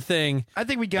 Here's the thing. I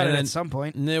think we got it at some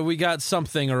point. No, we got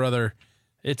something or other.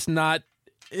 It's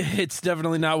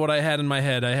definitely not what I had in my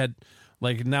head. I had,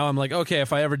 now I'm like, okay,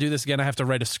 if I ever do this again, I have to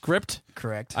write a script.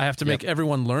 Correct. I have to make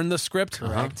everyone learn the script.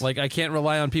 Correct. I can't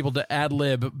rely on people to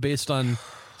ad-lib based on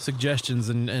suggestions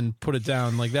and put it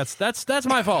down. That's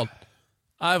my fault.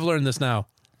 I've learned this now.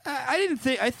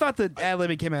 I thought the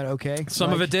ad-libbing came out okay.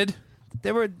 Some of it did.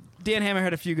 Dan Hammer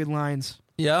had a few good lines.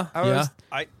 Yeah.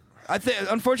 I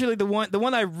think unfortunately the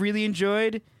one I really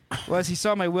enjoyed was he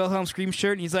saw my Wilhelm Scream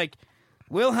shirt and he's like,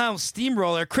 Wilhelm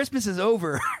Steamroller, Christmas is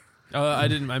over. I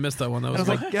missed that one. That I was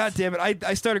like, God damn it!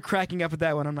 I started cracking up at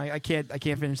that one. I'm like, I can't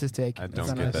finish this take. I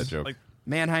don't get that joke.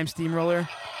 Mannheim Steamroller.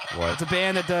 What? It's a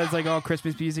band that does all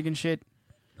Christmas music and shit.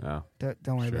 Oh.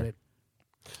 Don't worry about it.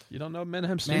 You don't know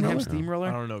Mannheim Steamroller? Mannheim Steamroller.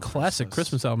 I don't know. Classic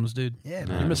Christmas albums, dude. Yeah,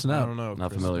 You're missing I out. don't know.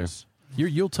 Not Christmas. familiar.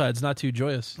 Your Yuletide's not too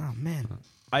joyous. Oh man.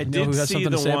 I know did who has see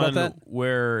something the to say about one that?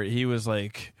 where he was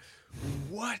like,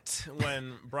 "What?"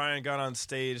 when Brian got on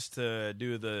stage to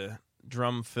do the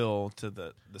drum fill to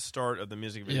the start of the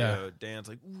music video. Yeah. Dan's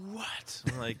like, "What?"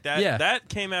 I'm like that. Yeah. That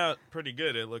came out pretty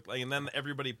good. It looked like, and then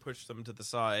everybody pushed them to the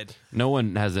side. No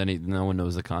one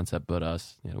knows the concept but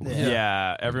us.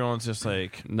 Yeah, everyone's just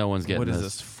like, No one's getting "What is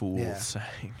this. this fool Yeah.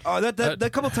 saying?" Oh,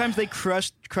 that couple times they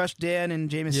crushed Dan and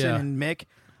Jameson Yeah. and Mick.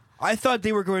 I thought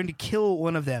they were going to kill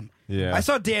one of them. Yeah. I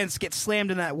saw Dan get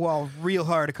slammed in that wall real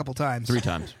hard a couple times. 3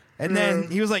 times. And then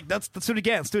he was like, let's do it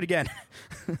again. Let's do it again.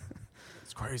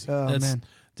 It's crazy. Oh, man.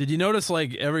 Did you notice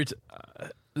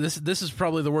this is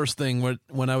probably the worst thing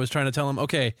when I was trying to tell him,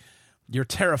 okay, you're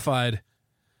terrified,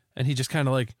 and he just kind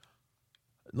of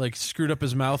like screwed up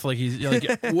his mouth like he's like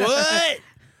what?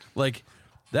 Like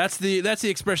that's the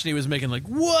expression he was making, like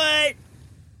what?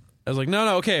 I was like,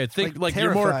 no, okay, think Like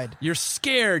like you're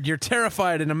scared, you're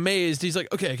terrified and amazed. He's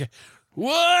like, okay,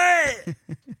 what?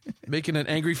 Making an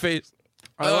angry face.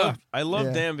 I love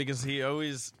Yeah. Dan because he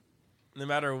always, no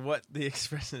matter what the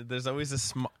expression, there's always a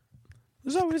smile.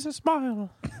 There's always a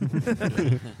smile.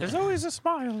 There's always a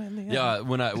smile in the end. Yeah,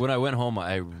 when I went home,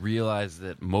 I realized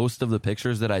that most of the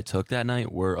pictures that I took that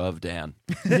night were of Dan.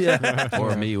 Yeah.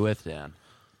 Or me with Dan.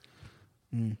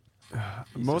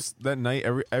 Most that night,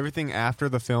 everything after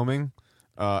the filming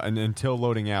and until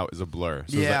loading out is a blur.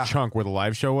 So Yeah. that chunk where the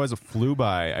live show was, it flew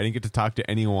by. I didn't get to talk to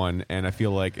anyone, and I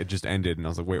feel like it just ended. And I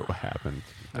was like, wait, what happened?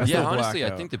 Yeah, honestly, I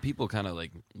blackout. think the people kind of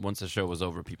once the show was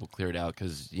over, people cleared out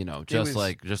because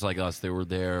was- just like us, they were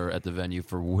there at the venue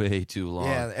for way too long.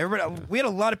 Yeah, everybody. We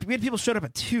had people showed up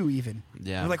at 2 even.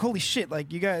 Yeah. We're like, holy shit!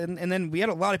 Like you got, and then we had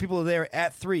a lot of people there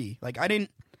at 3. Like I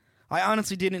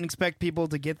honestly didn't expect people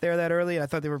to get there that early. I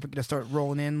thought they were going to start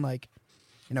rolling in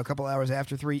a couple hours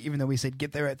after 3, even though we said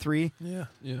get there at 3. Yeah.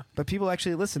 But people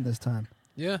actually listened this time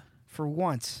Yeah. for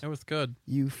once. That was good.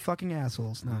 You fucking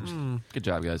assholes! No, I'm just- Good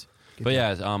job, guys. But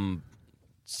yeah,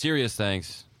 serious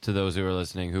thanks to those who are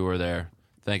listening, who were there.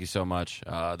 Thank you so much.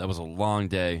 That was a long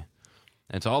day.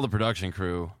 And to all the production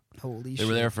crew, holy they shit!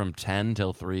 were there from 10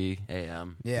 till 3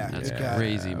 a.m. Yeah, That's yeah.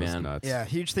 crazy, that was man. nuts. Yeah,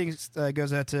 huge things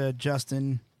goes out to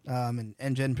Justin and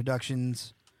NGen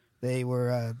Productions. They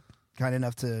were kind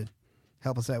enough to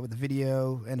help us out with the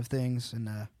video end of things,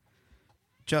 and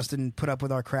Justin put up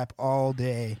with our crap all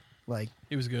day. Like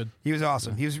He was good. he was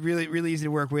awesome. He was really really easy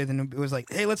to work with, and it was like,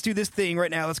 hey, let's do this thing right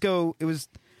now. Let's go.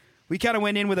 We kind of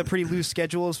went in with a pretty loose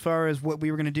schedule as far as what we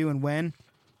were going to do and when,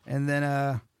 and then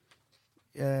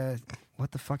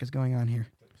what the fuck is going on here?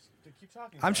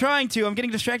 I'm trying to. I'm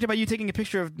getting distracted by you taking a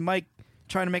picture of Mike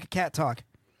trying to make a cat talk.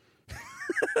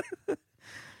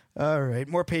 All right,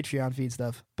 more Patreon feed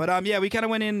stuff. But yeah, we kind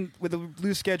of went in with a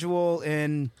loose schedule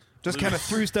and just kind of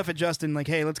threw stuff at Justin, like,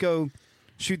 hey, let's go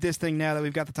shoot this thing now that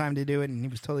we've got the time to do it, and he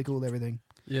was totally cool with everything.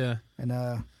 Yeah.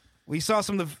 And we saw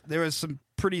there was some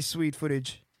pretty sweet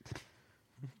footage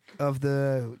of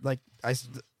the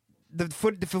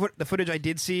footage I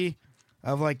did see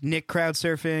of Nick crowd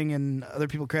surfing and other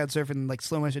people crowd surfing, like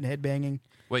slow motion headbanging.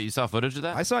 Wait, you saw footage of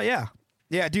that? I saw, yeah,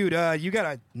 dude. You got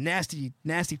a nasty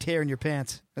tear in your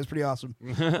pants. That's pretty awesome.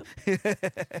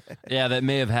 Yeah, that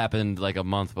may have happened like a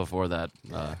month before that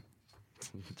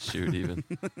Shoot, even.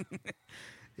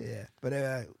 Yeah, but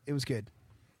it was good.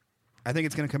 I think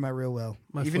it's going to come out real well.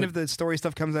 My Even foot- if the story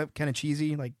stuff comes out kind of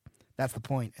cheesy, like that's the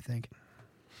point, I think.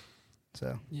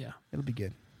 So Yeah. it'll be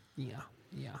good. Yeah.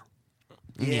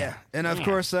 Yeah, and of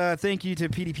course, thank you to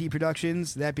PDP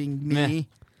Productions, that being me.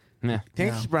 Meh.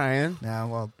 Thanks, No. Brian. No,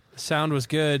 well, Sound was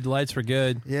good. Lights were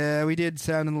good. yeah, we did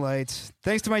sound and lights.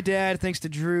 Thanks to my dad. Thanks to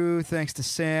Drew. Thanks to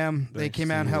Sam. They Thanks came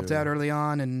to out and helped you. out early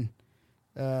on, and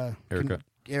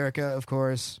Erica, of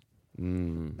course.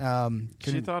 Mm. She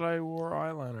Couldn't, thought I wore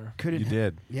eyeliner. couldn't You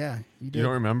did. Yeah, you did. You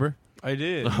don't remember? I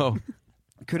did. Oh,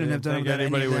 Couldn't I have didn't done it think without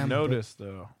anybody any of would them, but- notice,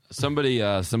 though.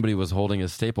 somebody was holding a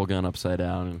staple gun upside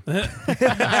down.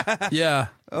 Yeah.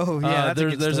 Oh yeah, that's a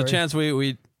good there's a story. chance we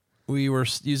were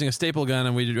using a staple gun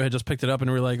and we had just picked it up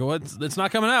and we were like, "What? It's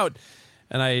not coming out."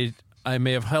 And I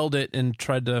may have held it and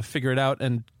tried to figure it out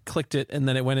and clicked it, and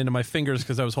then it went into my fingers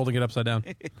because I was holding it upside down.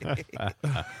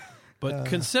 But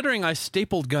considering I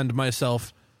stapled gunned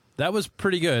myself, that was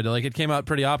pretty good. Like it came out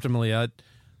pretty optimally.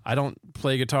 I don't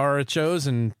play guitar at shows,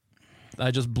 and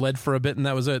I just bled for a bit, and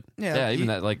that was it. Yeah, even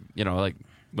that, like, you know, like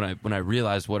when I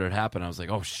realized what had happened, I was like,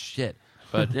 oh shit.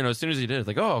 But you know, as soon as he did, it's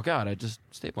like, oh god, I just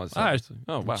stapled myself. I It's like,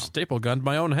 oh wow, staple gunned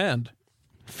my own hand.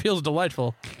 Feels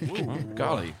delightful. oh,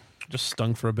 golly, Just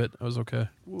stung for a bit. I was okay.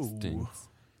 stinks.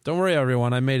 Don't worry,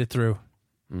 everyone. I made it through.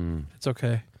 Mm. It's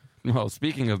okay. Well,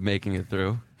 speaking of making it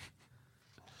through,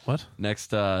 What? next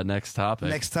topic.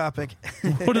 Next topic.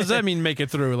 What does that mean? Make it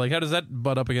through? Like, how does that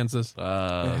butt up against this? It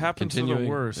happens to the continuing-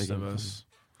 worst of us.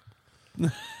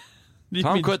 You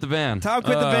Tom mean- quit the band. Tom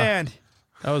quit the band.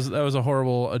 That was a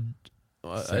horrible. I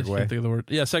Segue. can't think of the word.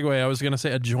 Yeah, segue. I was gonna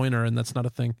say a joiner, and that's not a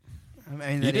thing. I mean,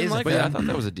 You that didn't is a like But yeah, I thing. thought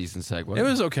that was a decent segue. It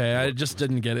was okay. I just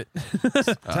didn't get it.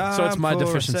 Time so it's my for a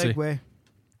deficiency. segue.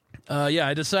 Yeah,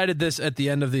 I decided this at the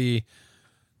end of the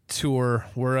tour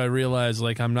where I realized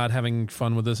like I'm not having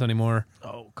fun with this anymore.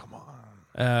 Oh, come on.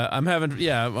 I'm having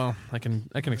well, I can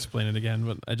explain it again,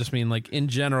 but I just mean like in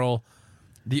general,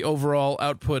 the overall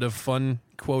output of fun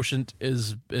quotient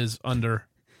is under.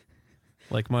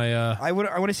 Like my I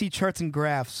want to see charts and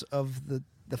graphs of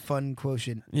the fun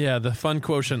quotient. yeah, the fun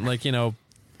quotient, like, you know,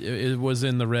 it was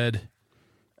in the red,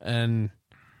 and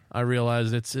I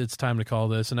realized it's time to call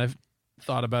this, and I've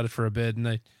thought about it for a bit, and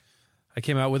I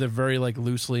came out with it very like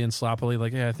loosely and sloppily,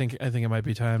 like, yeah, I think it might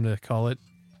be time to call it.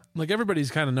 Like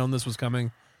everybody's kind of known this was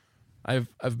coming. I've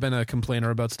been a complainer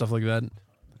about stuff like that.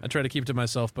 I try to keep it to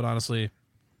myself, but honestly,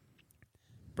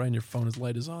 Brian, your phone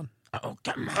light is on. Oh,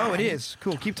 it is.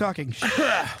 Cool. Keep talking.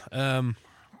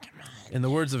 In the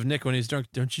words of Nick when he's drunk,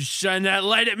 don't you shine that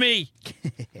light at me.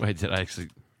 Wait, did I actually?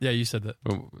 Yeah, you said that.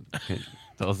 Okay,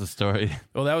 tell us the story.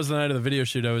 Well, that was the night of the video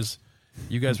shoot.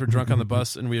 You guys were drunk on the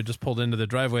bus, and we had just pulled into the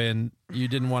driveway, and you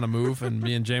didn't want to move, and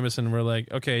me and Jameson were like,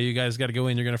 okay, you guys got to go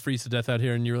in. You're going to freeze to death out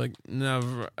here. And you were like,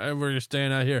 no, we're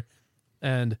staying out here.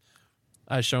 And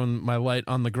I shone my light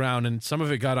on the ground, and some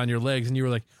of it got on your legs, and you were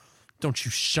like, don't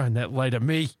you shine that light at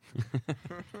me.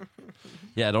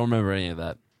 Yeah, I don't remember any of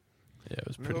that. Yeah, it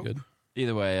was pretty good.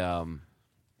 Either way,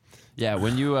 yeah,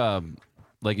 when you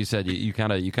like you said, you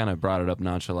kind of brought it up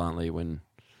nonchalantly when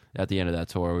at the end of that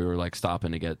tour we were like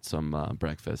stopping to get some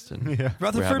breakfast and we're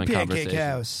Rutherford having Pancake conversation.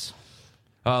 House.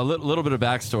 A little bit of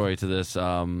backstory to this.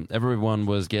 Everyone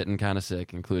was getting kind of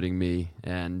sick, including me,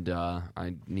 and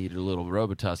I needed a little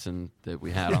Robitussin that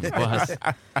we had on the bus.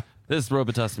 This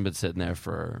Robitussin been sitting there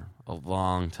for a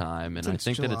long time, and I Since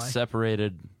think that July. it's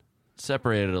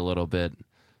separated a little bit,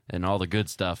 and all the good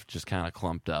stuff just kind of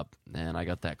clumped up, and I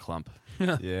got that clump.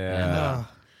 Yeah.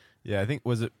 Yeah, I think,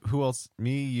 was it, who else?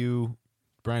 Me, you,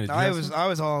 Brian, did you have some? I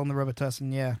was all in the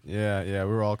Robitussin, yeah. Yeah,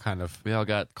 we were all kind of. We all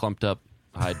got clumped up,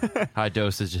 high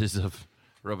dosages of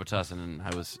Robitussin, and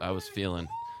I was feeling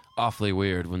awfully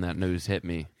weird when that news hit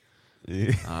me.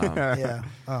 Yeah.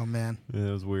 Oh, man. Yeah,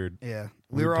 it was weird. Yeah.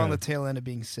 We Weird were on time. the tail end of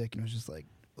being sick, and it was just like,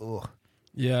 ugh.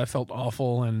 Yeah, I felt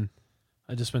awful, and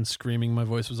I just been screaming. My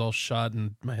voice was all shot,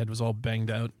 and my head was all banged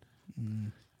out.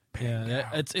 Yeah,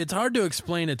 it's hard to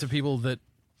explain it to people that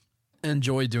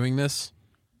enjoy doing this.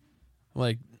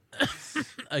 Like,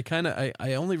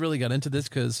 I only really got into this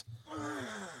because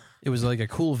it was like a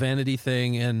cool vanity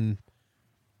thing, and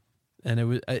it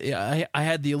was I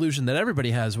had the illusion that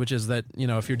everybody has, which is that, you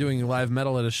know, if you're doing live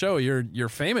metal at a show, you're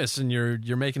famous and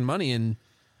you're making money, and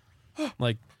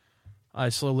like I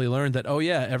slowly learned that, oh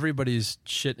yeah, everybody's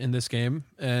shit in this game,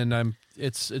 and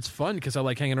it's fun because I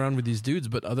like hanging around with these dudes,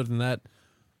 but other than that,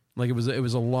 like it was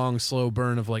a long slow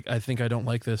burn of like, I think I don't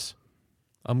like this.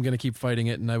 I'm going to keep fighting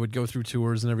it, and I would go through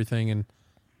tours and everything and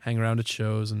hang around at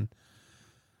shows, and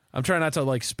I'm trying not to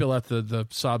like spill out the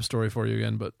sob story for you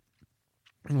again, but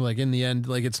like in the end,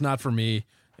 like it's not for me.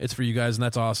 it's for you guys, and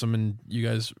that's awesome, and you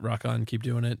guys rock on, keep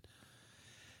doing it.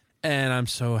 And I'm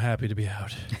so happy to be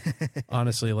out.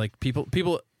 Honestly, like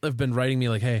people have been writing me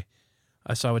like, "Hey,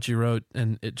 I saw what you wrote,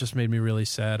 and it just made me really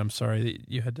sad. I'm sorry that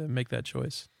you had to make that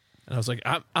choice." And I was like,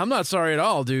 "I'm not sorry at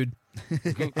all, dude.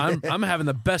 I'm having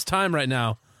the best time right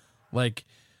now. Like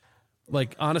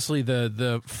honestly,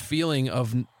 the feeling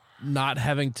of not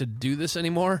having to do this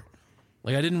anymore.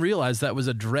 Like I didn't realize that was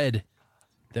a dread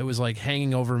that was like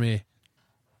hanging over me,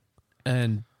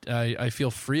 and I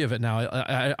feel free of it now.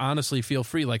 I honestly feel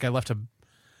free. Like I left a,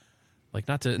 like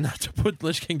not to put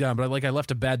Lich King down, but I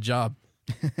left a bad job.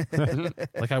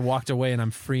 Like I walked away and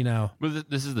I'm free now. But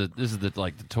this is the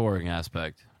like the touring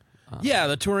aspect. Yeah,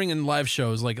 the touring and live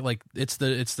shows. Like it's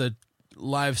the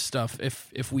live stuff.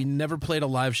 If we never played a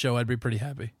live show, I'd be pretty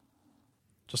happy.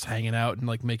 Just hanging out and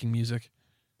like making music.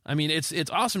 I mean, it's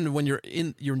awesome when you're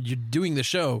doing the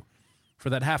show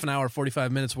for that half an hour,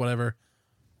 45 minutes, whatever.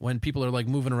 When people are like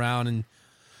moving around and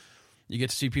you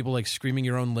get to see people like screaming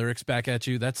your own lyrics back at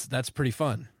you, that's pretty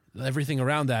fun. Everything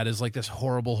around that is like this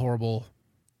horrible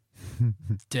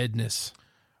deadness.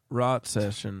 Rot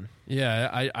session.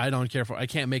 Yeah, I don't care for. I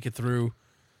can't make it through,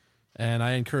 and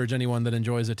I encourage anyone that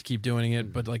enjoys it to keep doing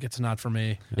it. But like, it's not for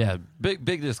me. Yeah, big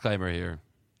disclaimer here.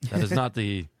 That is not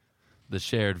the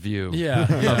shared view. Yeah. Of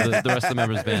the rest of the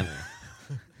members of the band.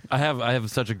 I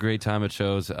have such a great time at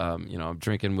shows. I'm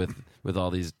drinking with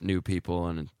all these new people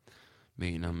and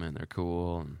meeting them, and they're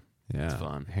cool, and it's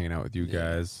fun. Hanging out with you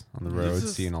guys on the road,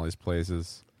 seeing all these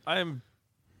places. I'm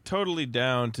totally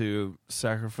down to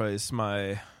sacrifice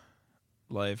my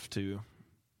life to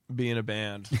be in a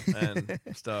band and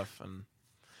stuff. And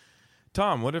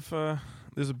Tom, what if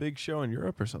there's a big show in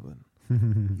Europe or something?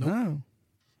 No.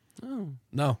 No.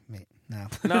 No.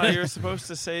 No, you're supposed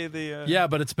to say the... Yeah,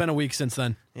 but it's been a week since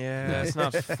then. Yeah, it's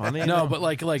not funny. No, but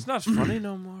like it's not funny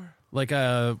no more. Like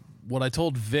what I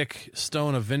told Vic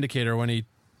Stone of Vindicator when he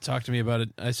talked to me about it,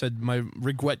 I said my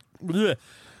regret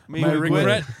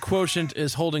quotient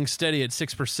is holding steady at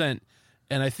 6%,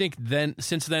 and I think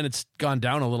since then it's gone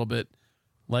down a little bit.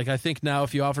 Like I think now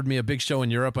if you offered me a big show in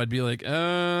Europe, I'd be like,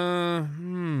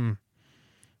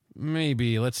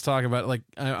 maybe let's talk about it. Like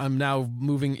I'm now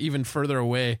moving even further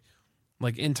away.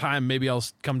 Like in time, maybe I'll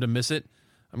come to miss it.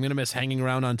 I'm gonna miss hanging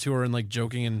around on tour and like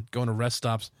joking and going to rest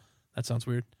stops. That sounds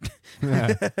weird.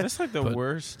 That's like the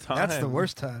worst time. That's the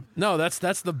worst time. No, that's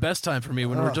the best time for me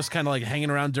when we're just kind of like hanging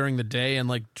around during the day and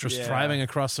like just driving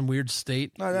across some weird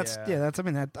state. No, that's I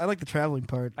mean, I like the traveling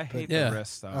part. I hate the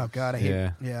rest stops. Oh God, I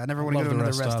hate. I never want to go to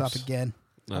another rest stop again.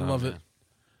 I love it.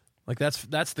 Like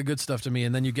that's the good stuff to me.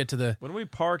 And then you get to the when we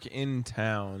park in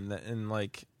town and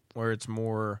like where it's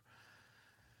more.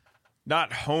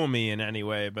 Not homey in any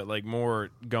way, but like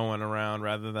more going around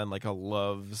rather than like a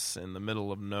Love's in the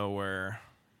middle of nowhere.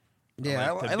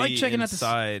 Yeah, I like checking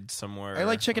inside somewhere. I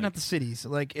like checking out the cities.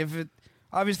 Like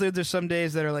obviously there's some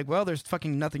days that are like, well, there's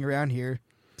fucking nothing around here,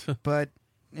 but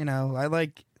I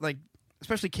like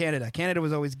especially Canada. Canada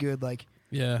was always good. Like,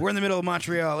 we're in the middle of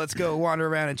Montreal. Let's go wander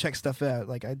around and check stuff out.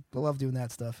 Like I love doing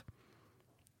that stuff.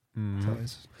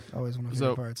 It's always one of my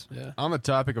favorite parts. Yeah. On the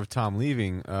topic of Tom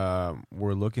leaving,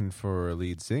 we're looking for a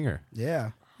lead singer.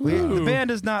 Yeah. The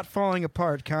band is not falling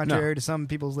apart, contrary to some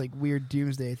people's like weird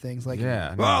doomsday things. Like,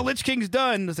 Lich King's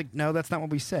done. It's like, no, that's not what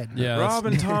we said. Yeah, Rob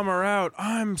and Tom are out.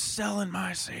 I'm selling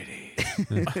my CD.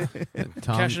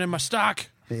 Cashing in my stock.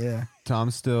 Yeah. Tom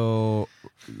will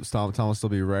still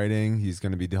be writing. He's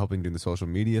going to be helping doing the social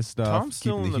media stuff. Tom's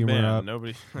still keeping in the the humor band. up.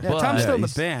 Nobody. Tom's still in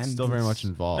the band. Still very much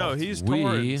involved. No, he's We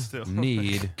touring still.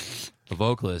 need a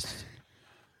vocalist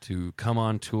to come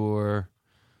on tour,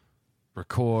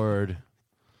 record,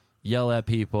 yell at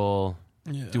people,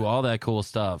 do all that cool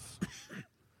stuff.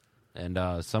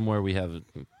 And somewhere we have,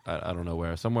 I don't know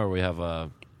where, somewhere we have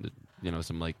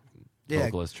some like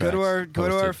vocalist tracks. Go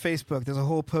to our Facebook. There's a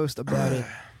whole post about it.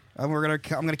 I'm gonna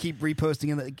keep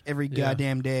reposting it like every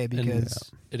goddamn day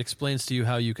because it explains to you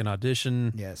how you can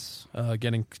audition. Yes,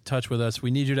 get in touch with us.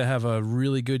 We need you to have a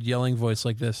really good yelling voice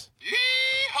like this.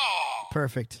 Yeehaw!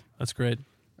 Perfect. That's great.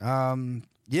 But I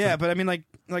mean, like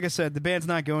I said, the band's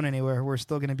not going anywhere. We're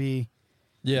still gonna be,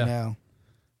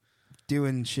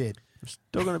 doing shit. We're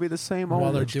still gonna be the same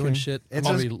while they're doing shit.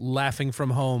 I'll be laughing from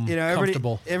home.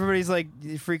 Comfortable. Everybody's like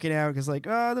freaking out because like,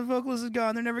 the vocalist is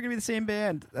gone. They're never gonna be the same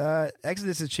band.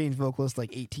 Exodus has changed vocalists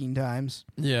like 18 times.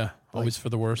 Yeah, always for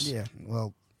the worst. Yeah.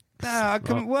 Well,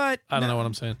 what? I don't know what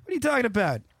I'm saying. What are you talking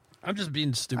about? I'm just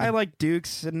being stupid. I like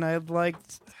Dukes and I like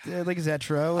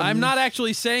Zetro. I'm not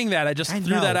actually saying that. I just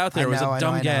threw that out there. It was a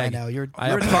dumb gag. I know. I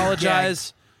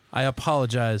apologize. I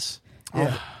apologize.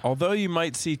 Although you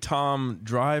might see Tom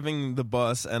driving the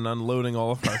bus and unloading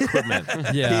all of our equipment,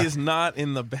 Yeah. he is not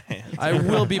in the band. I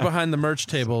will be behind the merch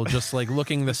table, just like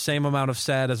looking the same amount of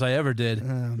sad as I ever did. Oh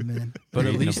man. But at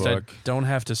Reading a least I book. don't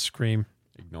have to scream.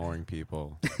 Ignoring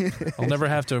people. I'll never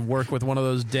have to work with one of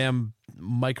those damn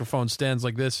microphone stands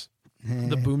like this.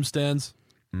 The boom stands.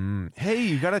 Hey,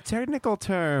 you got a technical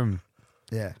term.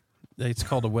 Yeah. It's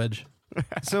called a wedge.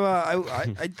 So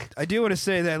I do want to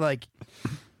say that, like,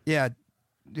 yeah,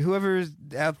 whoever's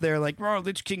out there like, oh,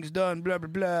 Lich King's done, blah blah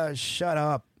blah, shut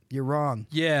up. You're wrong.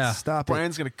 Yeah. Stop it.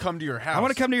 Brian's gonna come to your house. I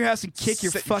want to come to your house and kick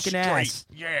your Set you fucking straight. ass.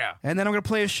 Yeah. And then I'm going to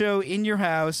play a show in your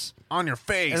house, On your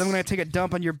face. and then I'm going to take a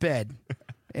dump on your bed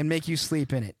and make you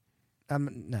sleep in it.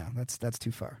 No, that's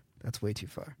too far. That's way too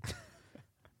far.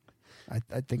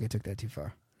 I think I took that too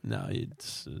far. No,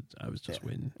 I was just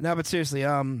waiting. No, but seriously,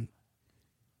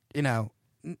 you know,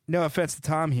 no offense to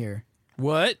Tom here.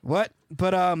 What? What?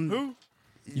 But Who?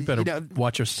 You better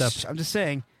watch your step. I'm just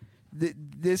saying,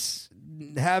 this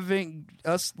having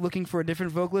us looking for a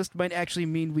different vocalist might actually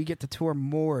mean we get to tour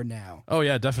more now. Oh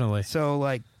yeah, definitely. So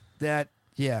like that,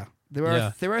 yeah. There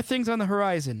are things on the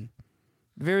horizon,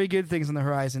 very good things on the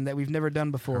horizon that we've never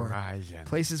done before. Horizon.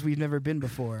 Places we've never been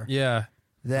before. Yeah.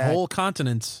 That Whole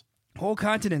continents. whole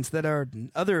continents that are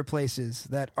other places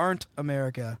that aren't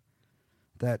America.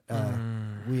 That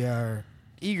we are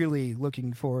eagerly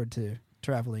looking forward to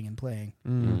traveling and playing.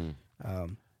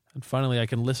 And finally, I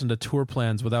can listen to tour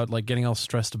plans without like getting all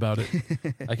stressed about it.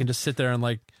 I can just sit there and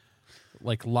like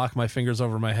lock my fingers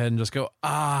over my head and just go,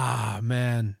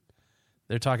 man.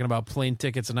 They're talking about plane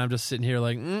tickets, and I'm just sitting here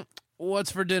like,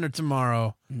 what's for dinner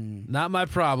tomorrow? Not my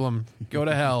problem. Go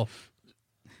to hell.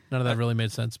 None of that really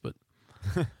made sense, but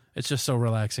it's just so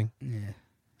relaxing. Yeah.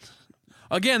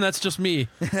 Again, that's just me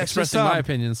just expressing Tom. my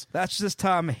opinions. That's just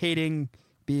Tom hating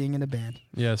being in a band.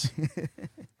 Yes.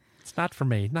 It's not for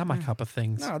me. Not my cup of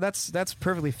things. No, that's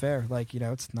perfectly fair. Like, you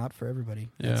know, it's not for everybody.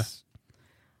 Yeah. It's,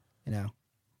 you know,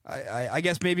 I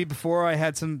guess maybe before I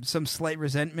had some slight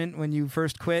resentment when you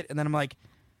first quit, and then I'm like,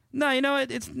 no, you know what?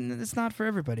 It's not for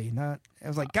everybody. I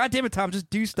was like, God damn it, Tom, just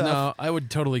do stuff. No, I would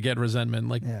totally get resentment.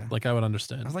 Like I would I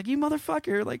understand. was like, you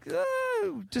motherfucker, like,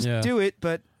 just do it.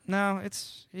 But no,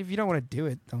 it's if you don't want to do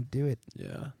it, don't do it.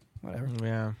 Yeah. Whatever.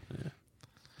 Yeah.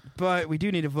 But we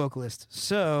do need a vocalist,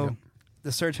 so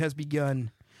the search has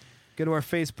begun. Go to our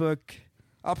Facebook.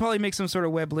 I'll probably make some sort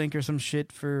of web link or some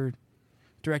shit for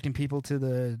directing people to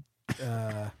the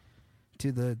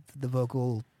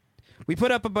vocal. We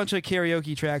put up a bunch of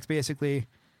karaoke tracks, basically.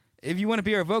 If you want to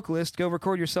be our vocalist, go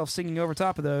record yourself singing over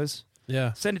top of those.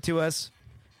 Yeah. Send it to us,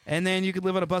 and then you could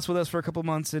live on a bus with us for a couple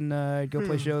months and go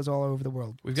play shows all over the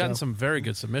world. We've gotten So- some very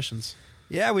good submissions.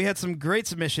 Yeah, we had some great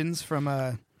submissions from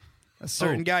a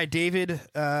certain guy, David.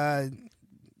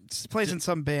 Plays in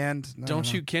some band. I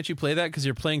don't know. Can't you play that because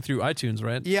you're playing through iTunes,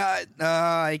 right? Yeah,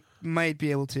 I might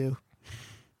be able to.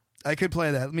 I could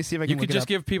play that. Let me see if I can. You could look it just up.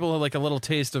 give people like a little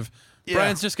taste of. Yeah.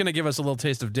 Brian's just going to give us a little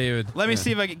taste of David. Let me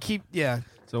see if I can keep. Yeah,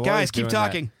 So while guys, he's keep doing that,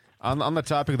 talking. On the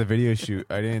topic of the video shoot,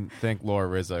 I didn't thank Laura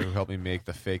Rizza, who helped me make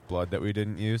the fake blood that we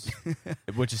didn't use,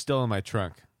 which is still in my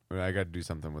trunk. I got to do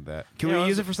something with that. Can we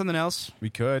use it for something else? We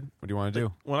could. What do you want to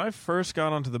do? When I first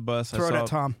got onto the bus, Throw it at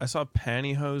Tom. I saw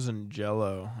pantyhose and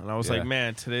Jello, and I was Yeah. like,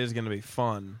 "Man, today's gonna be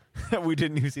fun." We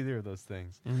didn't use either of those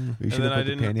things. We And should then have I put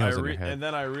the didn't. pantyhose on your head. And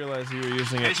then I realized you were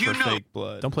using it for fake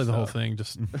blood. Don't play the whole so- thing.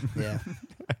 Just Yeah,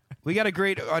 we got a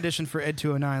great audition for Ed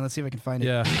 209. Let's see if I can find it.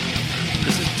 yeah.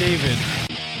 This is David.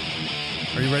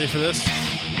 Are you ready for this?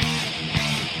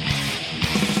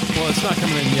 Well, it's not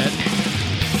coming in yet,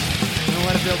 I'm gonna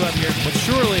let it build up here. but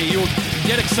surely you'll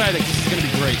get excited because it's going to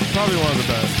be great. Probably one of the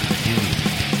best.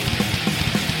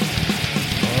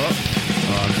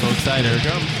 Oh, I'm so excited. Here it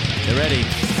comes. Get ready.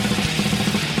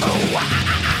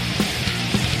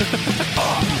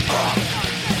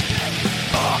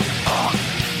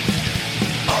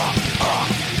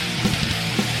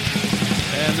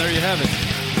 And there you have it.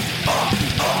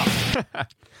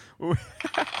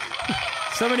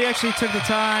 Somebody actually took the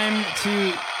time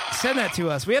to send that to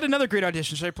us. We had another great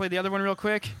audition. Should I play the other one real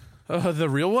quick? The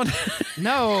real one?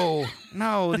 No,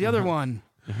 the other one.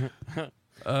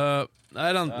 I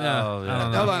don't. Yeah, Oh, I yeah.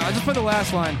 don't know. Hold on, I just put the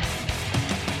last line.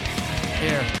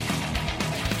 Here.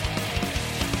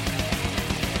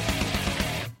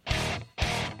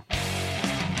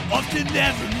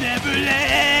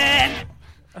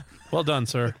 Well done,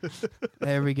 sir.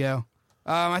 There we go.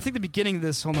 I think the beginning of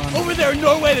this. Hold on. Over there in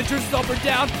Norway, the church is all burnt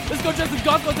down. Let's go dress in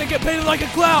goggles and get painted like a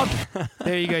clown.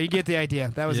 There you go. You get the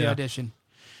idea. That was the Yeah. audition.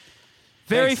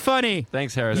 Very funny.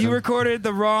 Thanks, Harrison. You recorded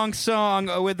the wrong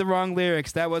song with the wrong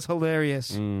lyrics. That was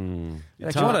hilarious. What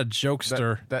a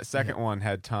jokester. That second one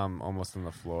had Tom almost on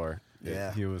the floor.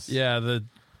 Yeah. He was. Yeah,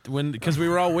 because we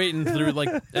were all waiting through, like,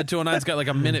 Ed 209's got like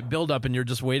a minute build up, and you're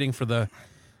just waiting for the,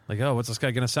 like, oh, what's this guy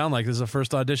going to sound like? This is the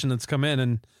first audition that's come in,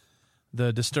 and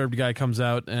the Disturbed guy comes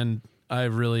out, and I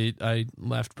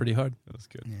laughed pretty hard. That was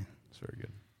good. Yeah. It's very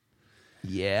good.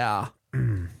 Yeah.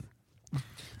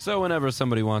 So whenever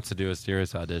somebody wants to do a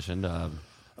serious audition,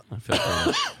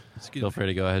 feel free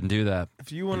to go ahead and do that.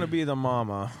 If you want to be the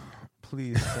mama,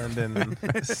 please send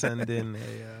in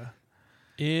a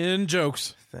In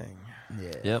jokes. thing.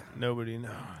 Yeah. Yep. Nobody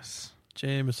knows.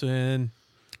 Jameson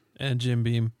and Jim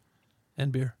Beam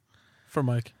and beer for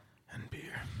Mike. And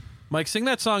beer. Mike, sing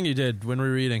that song you did when we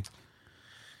were eating.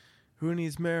 Who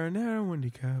needs marinara when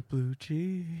you got blue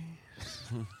cheese?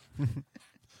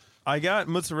 I got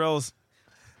mozzarella's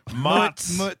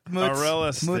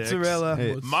mozzarella sticks. Mozzarella.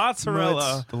 Hey,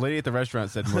 Mozzarella. The lady at the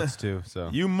restaurant said mutz too. So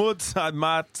You mutz, I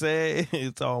might say.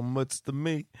 It's all mutz to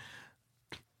me.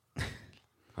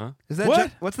 Is that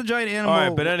What? what's the giant animal All right,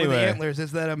 but with the anyway. antlers?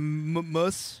 Is that a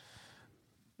moose?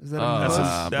 Is that a That's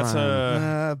moose? that's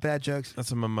a Bad jokes.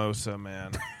 that's a mimosa,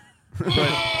 man.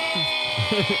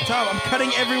 Tom, I'm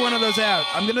cutting every one of those out.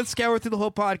 I'm going to scour through the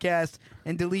whole podcast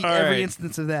and delete All every right.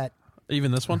 instance of that.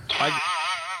 Even this one?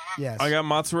 Yes. I got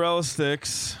mozzarella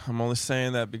sticks. I'm only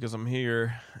saying that because I'm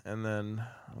here. And then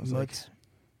I was like, Mutz.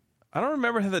 I don't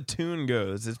remember how the tune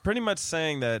goes. It's pretty much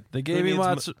saying that They gave me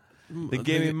They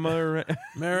gave me marinara,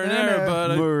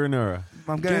 marinara,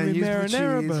 I'm going to use blue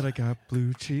cheese. but I got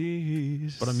blue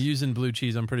cheese. but I'm using blue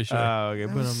cheese, I'm pretty sure. Okay,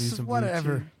 but I'm using blue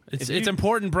Whatever. cheese. it's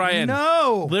important, Brian.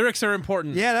 No. Lyrics are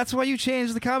important. Yeah, that's why you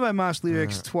changed the Combat Mosh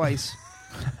lyrics twice.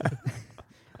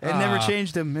 And never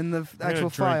changed them in the I'm gonna actual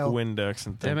drink file. Windex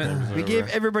and Damn think it. that was We over. gave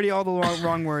everybody all the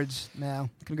wrong words now.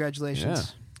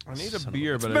 Congratulations. I need a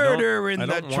beer, but murder I in don't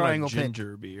that want triangle a pit.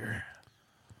 ginger beer.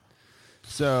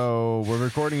 So we're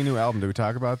recording a new album. Did we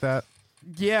talk about that?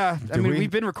 Yeah, I Do mean, we?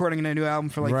 we've been recording a new album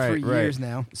for like 3 Right. years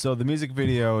now. So the music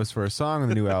video is for a song on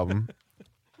the new album,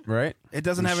 right? It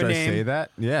doesn't have a Should I name. say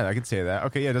that? Yeah, I can say that.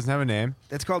 Okay, yeah, it doesn't have a name.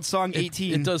 It's called Song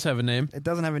 18. It does have a name. It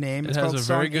doesn't have a name. It It's has called a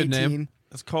very Song good 18. name.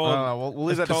 It's called. We'll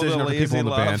leave that it's called decision the up to people in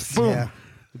the Lazy band. Loves. Boom. Yeah.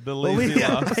 The We'll lazy leave-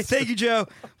 loves. Thank you, Joe.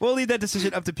 We'll leave that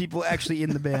decision up to people actually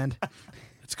in the band.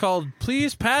 It's called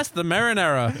Please Pass the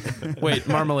Marinara. Wait,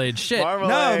 marmalade. Shit. No,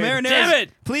 marinara. Damn it!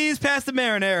 Please pass the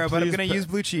marinara, but I'm Please going to use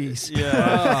blue cheese.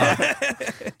 Yeah.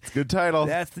 It's a good title.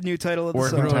 That's the new title of the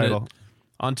Working song. Ruined title. it.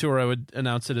 On tour, I would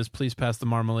announce it as Please Pass the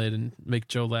Marmalade and make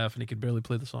Joe laugh, and he could barely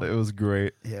play the song. It was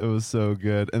great. Yep. It was so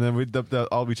good. And then we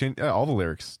changed all the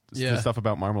lyrics. Yeah. The stuff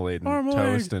about marmalade and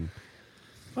Marmalade. toast and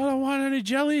I don't want any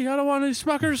jelly. I don't want any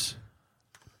Smuckers.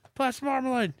 Pass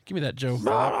marmalade. Give me that, Joe.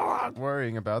 stop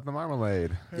worrying about the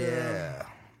marmalade. Yeah.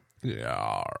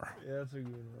 Yeah. That's a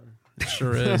good one. It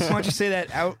sure is. Why don't you say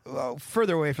that out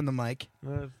further away from the mic?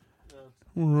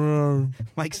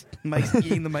 Mike's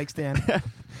eating the mic stand.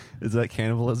 Is that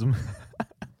cannibalism?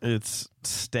 It's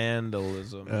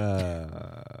standalism.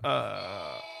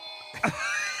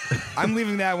 I'm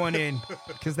leaving that one in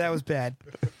because that was bad.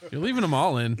 You're leaving them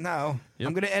all in. No, Yep.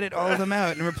 I'm going to edit all of them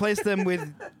out and replace them with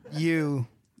you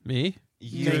Me?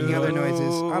 making other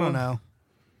noises. I don't know.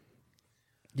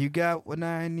 You got what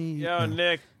I need. Yo,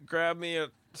 Nick, grab me a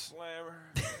slammer.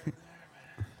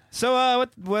 So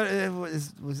what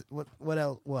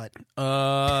else? What?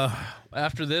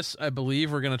 After this, I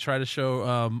believe we're gonna try to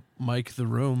show Mike The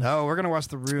Room. Oh, we're gonna watch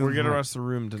The Room. We're gonna rush the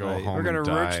room Go tonight. home We're gonna and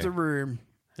roach die. The Room.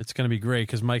 It's gonna be great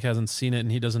because Mike hasn't seen it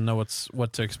and he doesn't know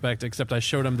what to expect. Except I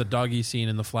showed him the doggy scene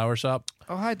in the flower shop.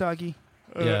 Oh, hi, doggy.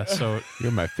 Yeah. So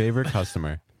You're my favorite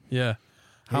customer. yeah.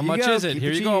 How you much go. is it? Keep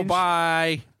Here the you go. change.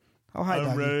 Bye. Oh, hi,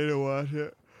 doggy. to watch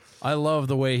it. I love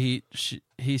the way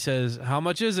he says, "How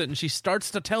much is it?" And she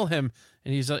starts to tell him,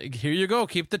 and he's like, "Here you go,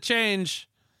 keep the change."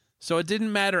 So it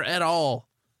didn't matter at all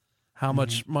how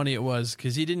much money it was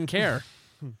because he didn't care.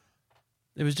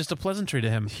 It was just a pleasantry to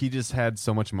him. He just had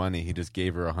so much money. He just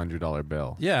gave her a $100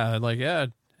 bill. Yeah,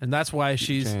 and that's why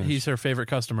change. he's her favorite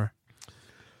customer.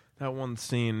 That one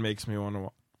scene makes me want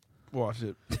to watch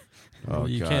it. Oh,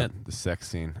 You God. can't. The sex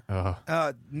scene. Oh.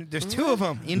 There's two of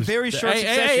them in very short Hey,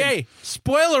 succession. hey!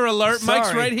 Spoiler alert! Mike's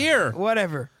Sorry. right here.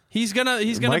 Whatever. He's gonna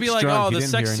Mike's be like, drunk. "Oh, He the didn't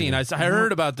sex hear scene." I anything.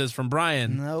 heard about this from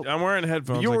Brian. Nope. I'm wearing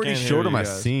headphones. You I already can't showed hear him you a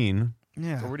guys. scene.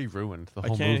 Yeah. It's already ruined the I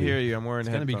whole can't movie. hear you. I'm wearing It's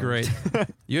gonna headphones. be great.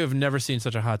 You have never seen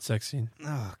such a hot sex scene.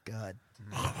 Oh God.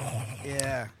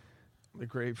 Yeah. The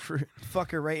grapefruit.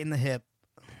 Fuck her right in the hip.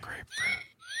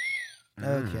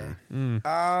 Okay.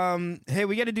 Mm. Hey,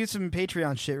 we got to do some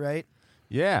Patreon shit, right?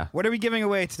 Yeah. What are we giving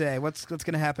away today? What's going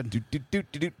to happen?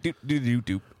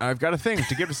 I've got a thing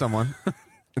to give to someone.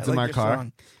 It's I in like my your car.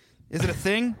 song. Is it a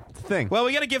thing? It's a thing. Well,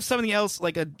 we got to give something else,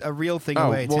 like a real thing Oh,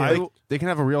 away, well, too. they can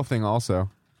have a real thing also,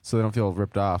 so they don't feel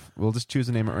ripped off. We'll just choose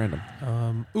a name at random.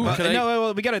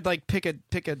 No, we got to like pick a.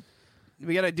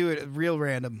 We got to do it real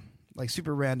random, like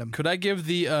super random. Could I give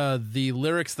the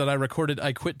lyrics that I recorded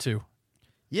I Quit to?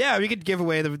 Yeah, we could give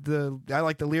away the. I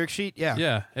like the lyric sheet. Yeah,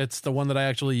 Yeah, it's the one that I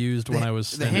actually used when I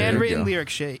was the standing. handwritten go. lyric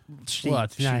sheet. Well,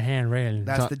 it's not handwritten.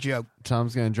 That's the joke.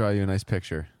 Tom's gonna draw you a nice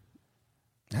picture.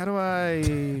 How do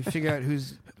I figure out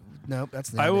who's? Nope,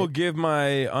 that's not I will it. give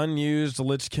my unused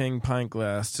Lich King pint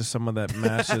glass to someone that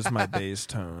matches my bass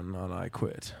tone on I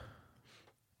Quit.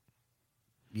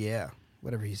 Yeah,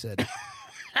 whatever he said.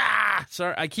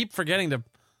 Sorry, I keep forgetting to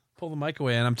pull the mic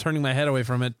away, and I'm turning my head away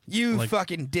from it. You like,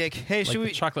 fucking dick. Hey, like should the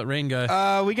we? Chocolate Rain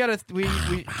guy. We gotta.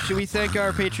 Should we thank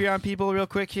our Patreon people real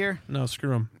quick here? No,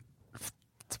 screw him.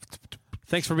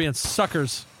 Thanks for being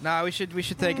suckers. Nah, we should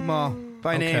thank them all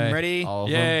by Okay. name. Ready? All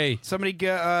of them. Yay. Somebody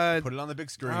go. Put it on the big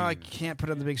screen. Oh, I can't put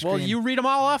it on the big screen. Well, you read them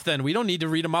all off then. We don't need to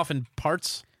read them off in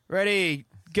parts. ready?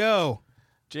 Go,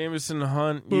 Jameson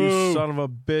Hunt, you son of a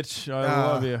bitch. I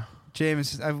love you.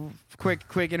 Jameson.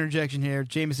 Quick interjection here.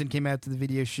 Jameson came out to the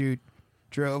video shoot,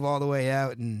 drove all the way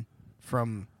out and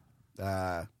from,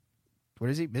 what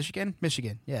is he? Michigan.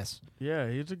 Yes. Yeah,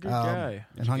 he's a good guy.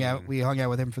 And hung out. We hung out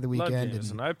with him for the Love weekend.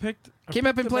 Jameson. And I picked came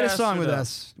up and the played a song with bastard up.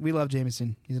 us. We love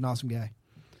Jameson. He's an awesome guy.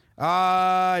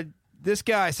 This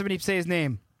guy. Somebody say his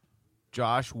name.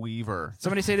 Josh Weaver.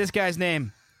 Somebody say this guy's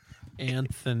name.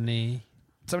 Anthony.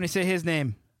 Somebody say his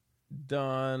name.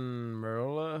 Don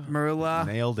Merla. Merla.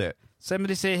 Nailed it.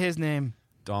 Somebody say his name.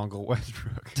 Dongle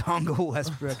Westbrook. Dongle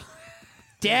Westbrook.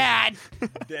 Dad.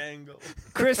 Dangle.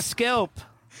 Chris Skelp.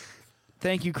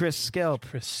 Thank you, Chris Skelp.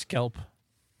 Chris Scalp.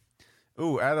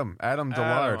 Ooh, Adam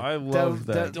Dillard. I love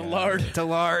that. guy. Dillard.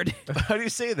 Dillard. How do you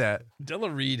say that?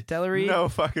 Dellareed. Dellareed. No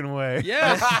fucking way.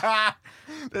 Yes.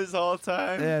 This whole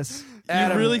time. Yes.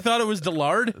 You really thought it was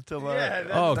Dillard? Dillard.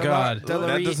 Oh, God.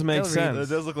 That doesn't make That sense.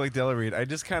 does look like Dellareed. I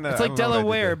just kind of. It's like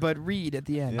Delaware, but Reed at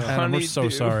the end. Yeah. Adam, we're so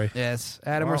Honeydew. sorry. Yes,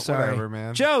 Adam, Well, we're sorry. whatever,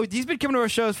 man. Joe, he's been coming to our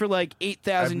shows for like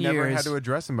 8,000 I've years. never had to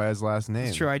address him by his last name.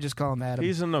 It's true. I just call him Adam.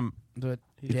 He's in the. but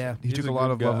yeah, He He's took a a lot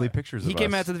good of guy. lovely pictures he of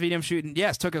came us. out to the video shoot and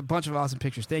yes, took a bunch of awesome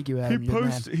pictures. Thank you, Adam. You're the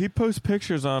man. He posts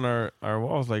pictures on our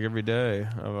walls like every day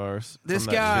of ours. This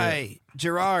from that guy, shit.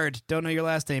 Gerard, don't know your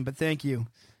last name, but thank you.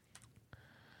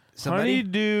 Somebody?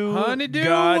 Honeydew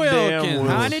Wilkins. Wilkins.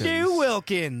 Honeydew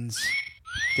Wilkins.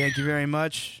 Thank you very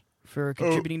much for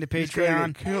contributing to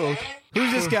Patreon.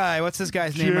 Who's this guy? What's this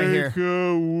guy's name right here?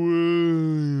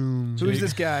 Who's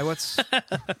this guy? What's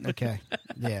okay?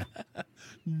 Yeah.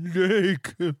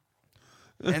 Jake.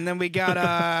 And then we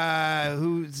got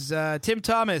who's Tim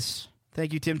Thomas.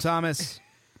 Thank you, Tim Thomas.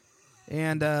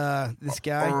 And this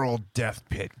guy. Earl Death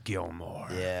Pit Gilmore.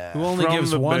 Yeah. Who only From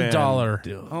gives the band.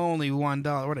 $1? Only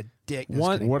 $1. What a dick. This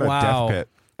One- guy- What a Wow. death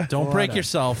pit. Don't What break a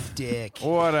yourself. dick.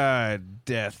 What a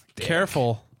death.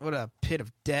 Careful. What a pit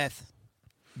of death.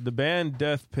 The band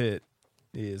Death Pit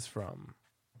is from.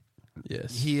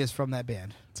 Yes. He is from that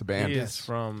band. It's a band. He Yes. is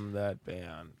from that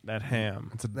band. That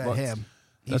ham. It's a That him.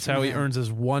 He's That's from how he him. earns his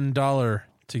 $1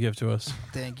 to give to us.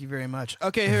 Thank you very much.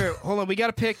 Okay, here, hold on. We got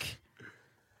to pick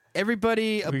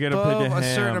everybody We gotta above pick a a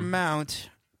certain ham. amount.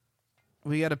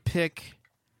 We got to pick.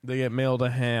 They get mailed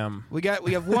a ham. We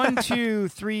have 1, 2,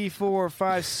 3, 4,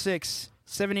 5, 6,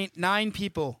 7, 8, 9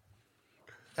 people.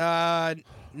 9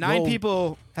 Roll.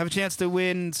 people have a chance to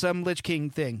win some Lich King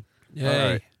thing. Yay.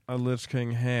 All right. A Lich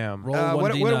King ham. Roll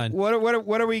What 1d9.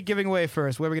 what are we giving away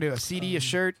first? What are we gonna do? A CD, a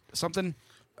shirt, something?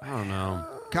 I don't know.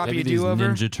 Copy Maybe a these do-over?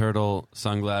 Ninja Turtle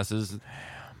sunglasses.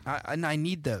 I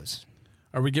need those.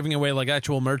 Are we giving away like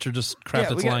actual merch or just crap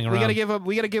that's we lying gotta, around?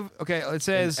 we gotta give. Okay, it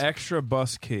says Extra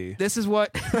bus key. this is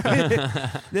what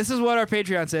this is what our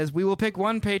Patreon says. We will pick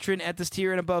one patron at this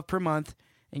tier and above per month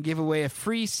and give away a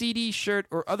free CD, shirt,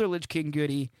 or other Lich King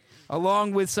goodie,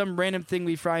 along with some random thing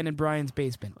we find in Brian's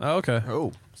basement. Oh, okay.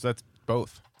 Oh, so that's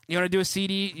both. You want to do a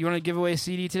CD? You want to give away a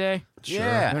CD today?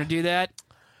 Yeah. You want to do that?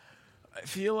 I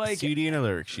feel like CD and a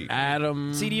lyric sheet.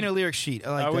 Adam. CD and a lyric sheet.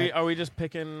 I like that. Are we just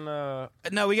picking? No,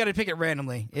 we got to pick it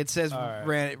randomly. It says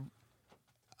right.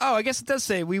 Oh, I guess it does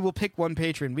say we will pick one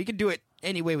patron. We can do it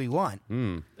any way we want.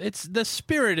 It's the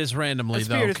spirit is randomly The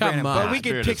spirit though. is Come random, on. but we could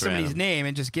Spirit pick is somebody's random. name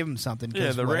and just give them something. Yeah,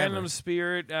 'cause the whatever. random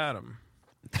spirit Adam.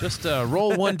 Just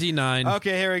roll 1d9.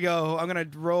 Okay, here we go. I'm gonna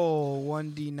roll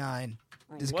 1d9.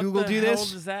 Does What Google the do hell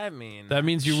this? does that mean? That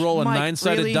means you roll a Mike,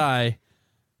 9-sided really? die,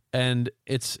 and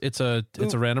it's a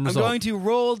random I'm result. going to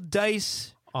roll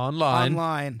dice online.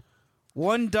 online.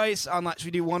 1 dice on. Should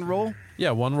we do 1 roll?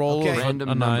 Yeah, 1 roll. Okay. Of Random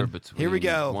a number 9. between Here we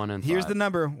go. 1 and 5. Here's the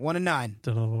number 1 and 9.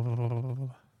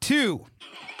 2.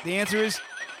 The answer is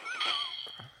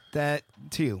that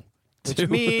 2, which 2.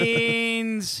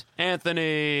 means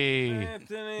Anthony.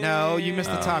 no. You missed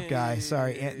the top guy.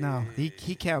 Sorry, no. He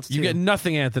counts too. You get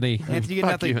nothing, Anthony. Anthony, you get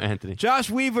Fuck nothing. you, Anthony. Josh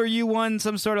Weaver, you won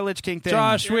some sort of Lich King thing.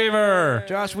 Josh Weaver.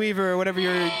 Josh Weaver, whoever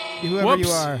you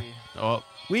Whoops. are. Oh,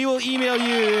 We will email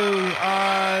you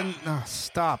on. Oh,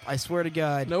 stop! I swear to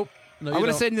God. Nope. No, I'm you going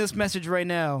to don't. send you this message right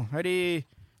now. Ready?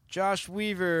 Josh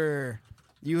Weaver,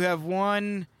 you have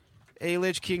won a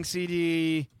Lich King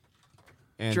CD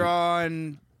And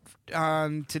drawn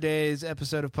on today's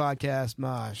episode of Podcast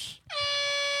Mosh.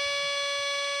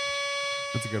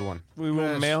 that's a good one. We will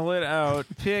Yes. mail it out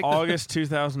Pick. August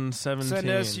 2017. Send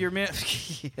us your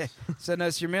send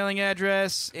us your mailing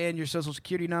address and your social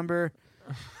security number.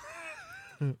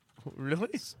 Really?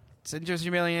 Send us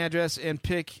your mailing address and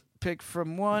pick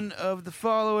from one of the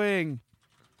following: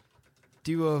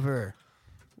 Do-Over,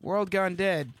 World Gone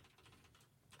Dead,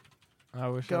 I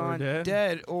wish I were Gone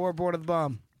dead. or Born of the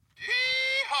Bomb.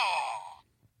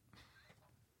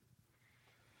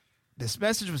 This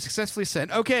message was successfully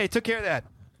sent. Okay, took care of that.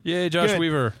 Yay, Josh Good.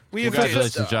 Weaver. We have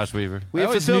congratulations, Josh Weaver. We I have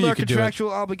always fulfilled knew you our could do it.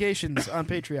 contractual obligations on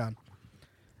Patreon.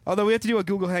 Although we have to do a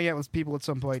Google Hangout with people at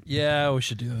some point. Yeah, we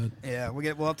should do that. Yeah,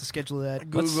 we'll have to schedule that.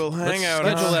 Google Let's Hangout.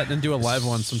 schedule huh? that and do a live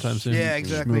one sometime soon. Yeah,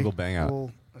 exactly. Schmoogle bang out.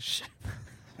 We'll-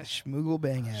 a schmoogle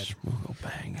bang out. We'll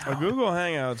bang A Google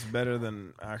Hangout's better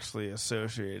than actually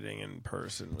associating in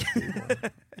person with people.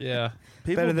 Yeah.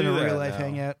 People Better than do a that real life now.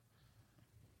 hangout.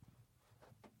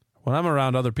 When I'm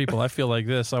around other people, I feel like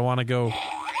this. I want to go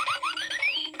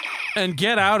and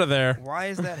get out of there. Why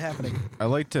is that happening? I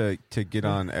like to get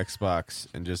on Xbox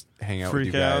and just hang out with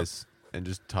Freak you out. guys and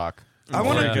just talk. I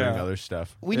while wanna- we're doing Yeah. other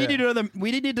stuff. We need to do another.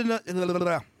 We need to do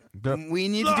another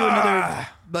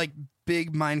like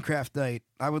big Minecraft night.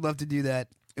 I would love to do that.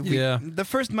 If we- Yeah. The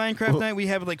first Minecraft night we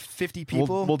had with like 50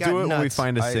 people. We'll got do it when we nuts.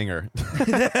 find a singer.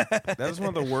 That was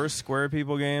one of the worst Square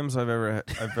People games I've ever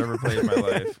played in my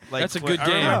life. Like, That's a good I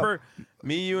game. remember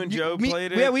me, you, and Joe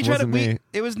played it. Yeah, we tried Wasn't it. me.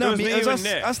 It was It no was me. me, It was you, us,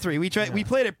 and Nick. us three. We tried. We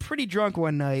played it pretty drunk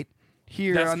one night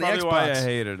here That's on the probably Xbox. why I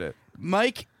hated it.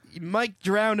 Mike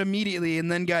drowned immediately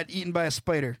and then got eaten by a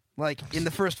spider. Like in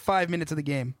the first 5 minutes of the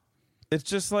game. It's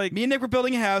just like Me and Nick were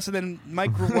building a house, and then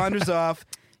Mike wanders off,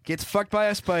 gets fucked by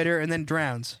a spider, and then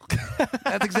drowns.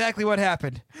 That's exactly what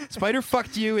happened. Spider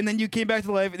fucked you, and then you came back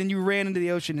to life, and then you ran into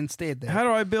the ocean and stayed there. how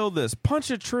do I build this? Punch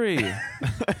a tree.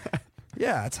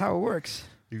 Yeah, that's how it works.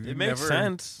 It makes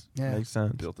sense. Yeah. Makes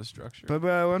sense. Built a structure. But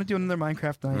I want to do another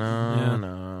Minecraft night,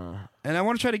 No. and I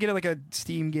want to try to get like a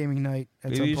Steam gaming night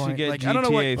at Maybe some you point. should get like GTA I don't know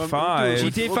what 5.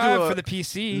 GTA We'll 5 do a- for the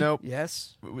PC. Nope.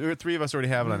 Yes. Three of us already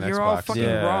have it on You're Xbox. all fucking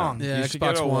Yeah. wrong. Yeah, You should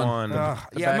Xbox get a One. one. Ugh.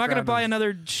 The Yeah, I'm not gonna background buy is-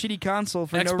 another shitty console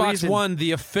for no Xbox reason. One,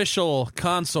 the official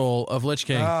console of Lich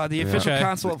King. The official Okay.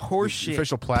 console of horse shit.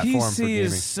 Official platform for PC gaming.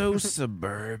 is so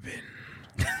suburban.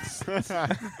 It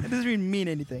doesn't even mean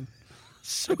anything.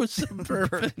 So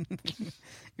suburban.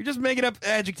 You're just making up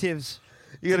adjectives.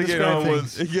 You gotta to get describe on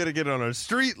things. you gotta get on a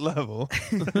street level.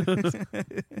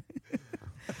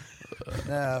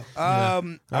 No. I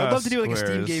would love to do like a Steam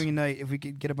Squares. gaming night if we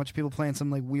could get a bunch of people playing some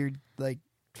like weird like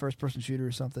first person shooter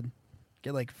or something.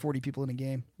 Get like 40 people in a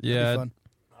game. That'd Yeah. be fun.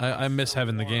 I miss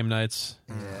having the game nights.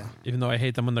 Yeah. Even though I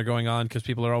hate them when they're going on because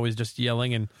people are always just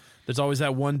yelling and there's always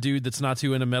that one dude that's not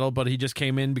too into metal, but he just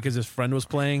came in because his friend was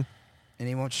playing. And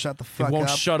he won't shut the He fuck won't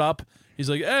up. shut up. He's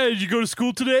like, "Hey, did you go to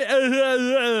school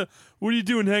today? What are you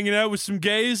doing? Hanging out with some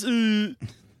gays?" Awful.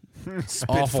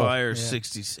 Spitfire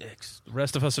 66. The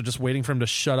rest of us are just waiting for him to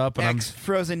shut up. And X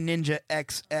Frozen Ninja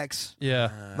XX.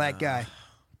 yeah, That guy.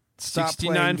 Stop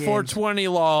 69 playing games. 420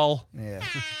 lol. Yeah.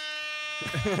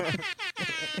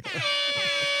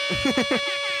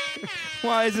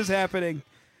 Why is this happening?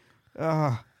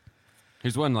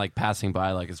 Here's one like passing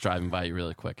by, like it's driving by you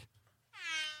really quick.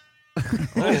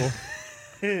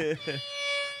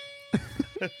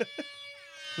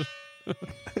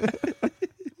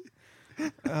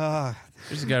 Oh.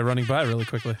 There's a guy running by really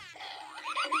quickly.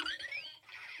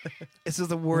 This is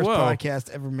the worst Whoa. podcast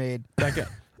ever made. That guy.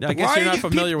 I guess Why you're are not you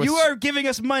familiar with. You are giving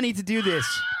us money to do this.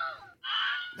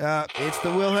 It's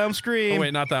the Wilhelm scream. Oh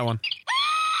wait, not that one.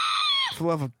 For the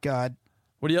love of God.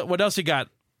 What else you got?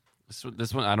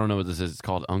 This one, I don't know what this is. It's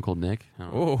called Uncle Nick. I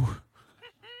don't know. Oh.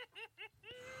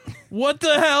 What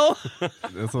the hell?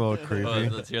 That's a little creepy.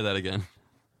 Let's hear that again.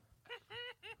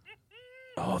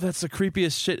 Oh, that's the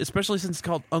creepiest shit, especially since it's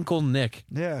called Uncle Nick.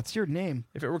 Yeah, it's your name.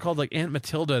 If it were called like Aunt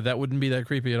Matilda, that wouldn't be that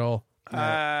creepy at all.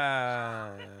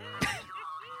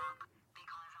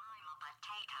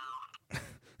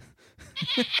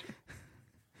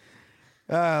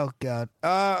 Oh God.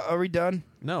 Are we done?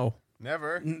 No.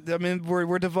 Never. I mean,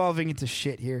 we're devolving into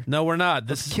shit here. No, we're not.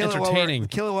 This is Kill it while entertaining.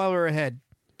 kill it while we're ahead.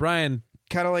 Brian,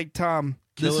 Kind of like Tom.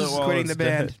 Kill This it is while quitting it's the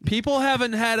band. dead. people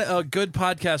haven't had a good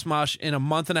podcast, Mosh, in a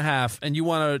month and a half, and you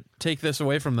want to take this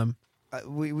away from them.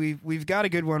 We've got a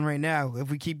good one right now. If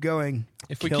we keep going,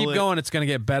 If we Kill keep it. going, it's going to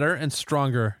get better and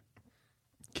stronger.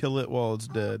 Kill it while it's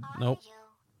dead. Nope.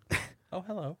 Oh,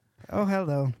 hello. oh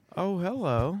hello. Oh,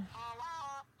 hello.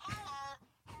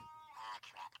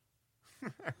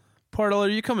 Portal, are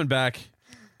you coming back?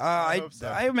 I hope so.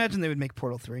 I imagine they would make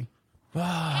Portal 3.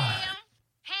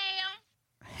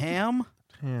 Ham.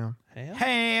 Damn.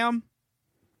 Ham.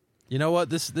 You know what?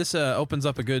 This opens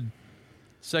up a good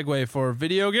segue for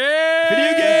video games.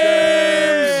 Video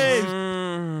games.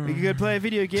 We could play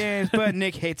video games, but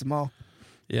Nick hates them all.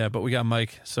 Yeah, but we got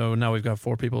Mike, so now we've got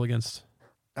 4 people against.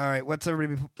 All right, what's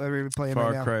everybody playing Far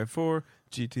right now? Cry 4,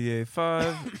 GTA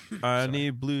 5. I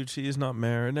need blue cheese, not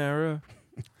marinara.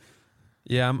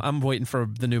 Yeah, I'm waiting for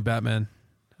the new Batman,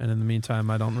 and in the meantime,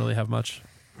 I don't really have much.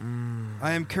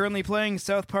 I am currently playing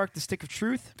South Park: The Stick of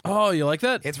Truth. Oh, you like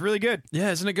that? It's really good.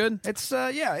 Yeah, isn't it good? It's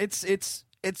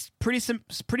it's pretty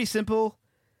simple,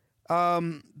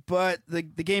 but the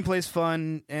gameplay is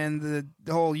fun and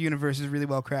the whole universe is really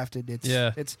well crafted.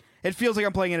 It feels like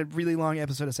I'm playing a really long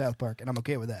episode of South Park, and I'm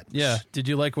okay with that. Yeah. Did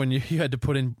you like when you had to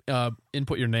put in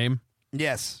input your name?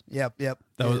 Yes. Yep.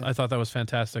 I thought that was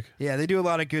fantastic. Yeah, they do a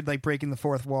lot of good, like breaking the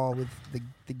fourth wall with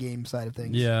the game side of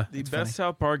things. Yeah. The It's best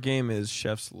South Park game is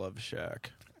Chef's Love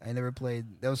Shack. I never played.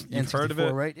 That was You've N64, heard of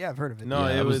it? right? Yeah, I've heard of it. No,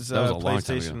 Yeah, it that was- was, that was a long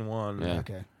time PlayStation ago. 1. Yeah.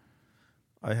 Okay.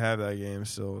 I have that game,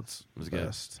 so it's was the good.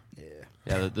 best. Yeah.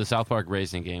 Yeah, the South Park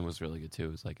racing game was really good too.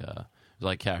 It was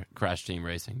like Crash Team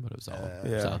Racing, but it was all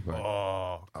Yeah. South Park.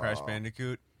 Oh, Crash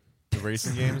Bandicoot. The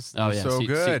racing games. Oh They're yeah, so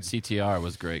good. CTR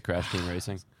was great. Crash Team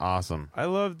Racing. Awesome. I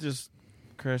love just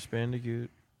Crash Bandicoot.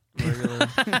 Regular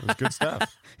It was good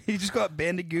stuff. You just got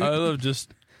Bandicoot. I love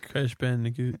just Crash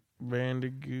Bandicoot.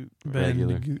 Bandicoot.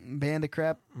 Regular.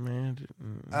 Bandicrap.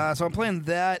 So I'm playing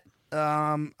that.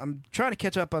 I'm trying to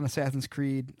catch up on Assassin's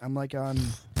Creed. I'm like on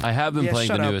I have been Yeah, playing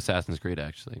the shut new up. Assassin's Creed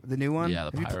actually. the new one. Yeah,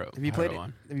 the Pyro. Have you Pyro played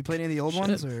one. Have you played any of the old Shit.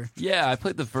 ones? Or Yeah, I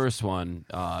played the first one.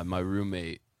 My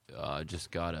roommate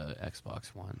just got a Xbox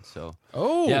One, so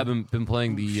Oh. yeah, I've been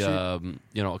playing the shit. kind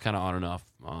of on and off.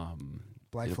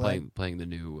 Black you know, Flag? playing the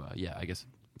new I guess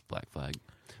Black Flag.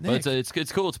 Nick. But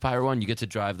it's cool. It's Pyro One. You get to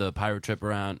drive the pirate ship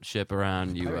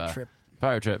around. You Pirate Trip.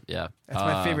 Pirate Trip, yeah. That's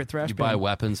my favorite thrash You buy band.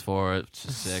 weapons for it, which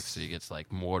is sick. So you get to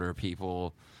like mortar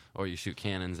people, or you shoot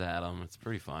cannons at them. It's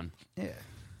pretty fun. Yeah.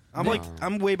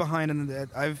 I'm way behind on that.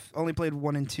 I've only played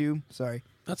 1 and 2. Sorry.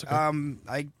 That's okay.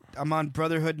 I'm on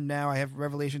Brotherhood now. I have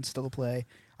Revelation still to play.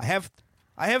 I have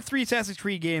 3 Assassin's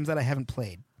Creed games that I haven't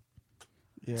played.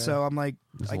 Yeah. So I'm like,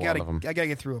 There's I a lot gotta of 'em.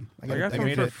 get through them. I got I them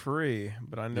made for it. free,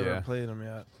 but I never Yeah. played them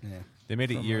yet. Yeah. They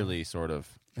made it yearly, sort of.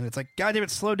 And it's like, God damn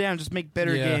it, slow down. Just make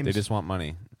better Yeah. games. They just want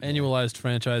money. Annualized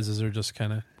franchises are just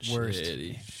kind of Worst.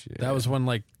 shitty. Shit. That was when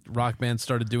like rock bands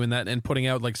started doing that and putting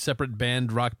out like separate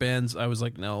band rock bands. I was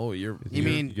like, no, You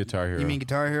mean Guitar Hero? You mean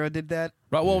Guitar Hero did that?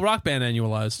 Well, Rock Band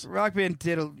annualized. Rock Band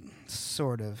did a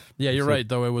sort of. Yeah, you're So- right.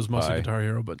 Though it was mostly Bye. Guitar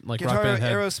Hero, but like Guitar Rock Band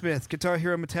had Aerosmith, Guitar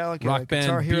Hero Metallica, Rock Band,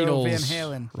 Guitar Hero Beatles, Van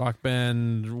Halen. Rock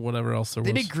Band, whatever else there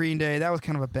They was. did Green Day. That was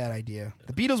kind of a bad idea.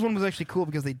 The Beatles one was actually cool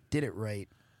because they did it right,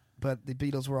 but the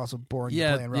Beatles were also boring to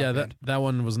play in Rock yeah, Band. that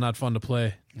one was not fun to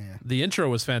play. Yeah, The intro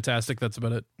was fantastic. That's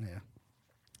about it. yeah.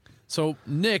 So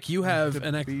Nick, you have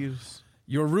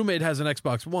your roommate has an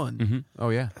Xbox One. Mm-hmm. Oh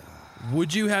yeah.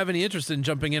 Would you have any interest in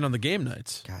jumping in on the game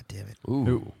nights? God damn it.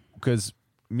 Ooh. Because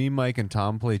me, Mike, and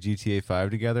Tom play GTA 5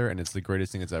 together, and it's the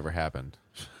greatest thing that's ever happened.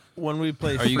 When we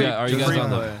play Are you free, guys free on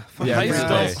the- play. Fuck Yeah,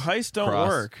 yeah. Heists don't Cross.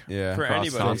 work Yeah. for Cross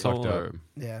anybody. console fucked up. or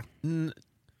Yeah.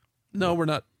 No, we're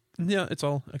not. Yeah, it's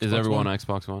all. Xbox is everyone One. on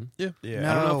Xbox One? Yeah. I don't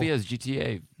know No. if he has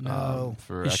GTA No.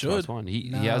 for He Xbox should. One. He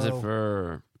has it No.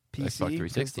 for PC, Xbox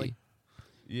 360. like-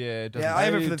 Yeah, it doesn't. Yeah, I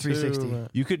have it for the do too, 360.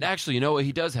 but- You could. Actually, you know what?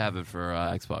 He does have it for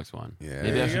Xbox One. Yeah. Maybe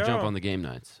I There should you jump go. on the game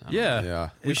nights. I don't Yeah. Yeah.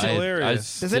 It's know.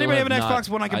 hilarious. Does still anybody have an not- Xbox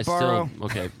One I can still- borrow?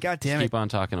 Okay. God damn Just it. keep on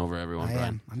talking over everyone, I Brian.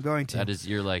 am. I'm going to. That is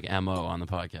your like MO on the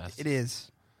podcast. It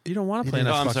is. You don't want to It play an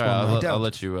is. Oh, Xbox I'm sorry. One. I'll, though. I'll don't.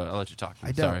 let you talk.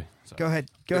 I don't. Sorry. Go ahead.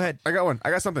 Go ahead. I got one.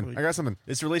 I got something.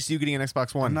 This relates to you getting an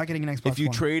Xbox One. I'm not getting an Xbox If you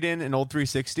One. trade in an old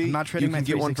 360, I'm not trading you my can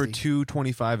get one for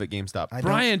 360. $225 at GameStop. I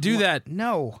don't Brian, do wa- that.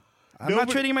 No. I'm No, not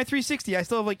but- trading in my 360. I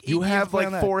still have like 8 You games have to play like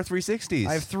on that. 4 360s.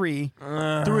 I have 3.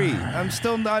 3. I'm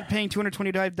still not paying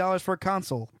 $225 for a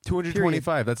console.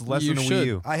 $225. That's less You than a should. Wii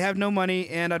U. I have no money,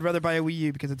 and I'd rather buy a Wii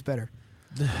U because it's better.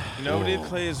 Nobody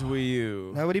plays Wii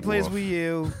U. Nobody plays Woof. Wii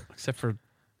U. Except for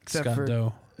except Scott for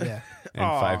Doe. yeah. And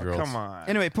Oh, 5-year-olds. come on.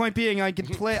 Anyway, point being, I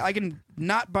can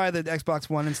not buy the Xbox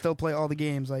One and still play all the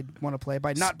games I want to play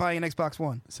by not buying an Xbox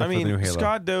One. Except I for the new mean, Halo.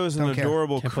 Scott Doe is an Don't care.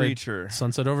 adorable Can't play creature.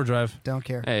 Sunset Overdrive. Don't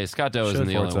care. Hey, Scott Doe Should isn't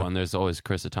the only Forza. one. There's always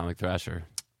Chris Atomic Thrasher.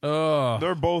 Oh,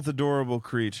 They're both adorable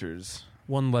creatures.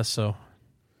 one less so.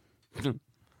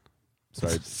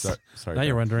 Sorry. Now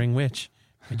you're wondering which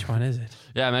one is it?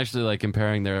 Yeah, I'm actually like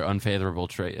comparing their unfavorable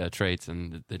traits,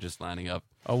 and they're just lining up.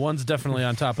 Oh, one's definitely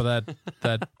on top of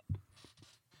that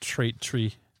trait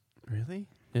tree. Really?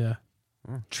 Yeah.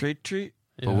 Treat. Yeah.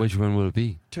 But which one will it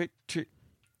be? Treat.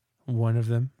 One of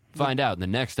them. Find out in the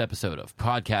next episode of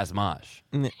Podcast Mosh.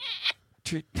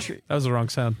 Treat. That was the wrong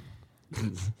sound.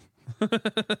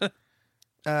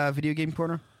 Video game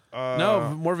corner.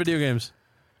 No, more video games.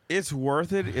 It's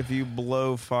worth it if you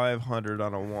blow 500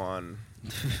 on a 1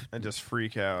 and just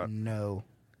freak out. No.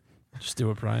 Just do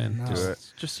it, Brian. No. Do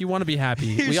it. Just you want to be happy.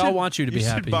 You We all should- want you to be you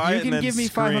should happy. buy it You and can then give me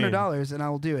scream. $500 and I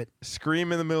will do it.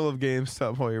 Scream in the middle of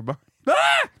GameStop while you're buying.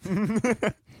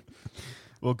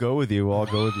 We'll go with you. We'll all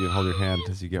go with you and hold your hand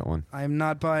as you get one. I'm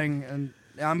not buying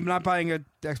a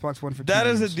Xbox One for 2 That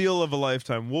is a years. deal of a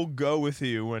lifetime. We'll go with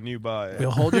you when you buy it. We'll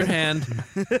hold your hand.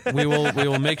 We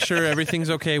will make sure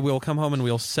everything's okay. We'll come home and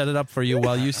we'll set it up for you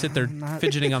while you sit there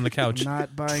fidgeting on the couch,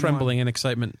 Not buying trembling in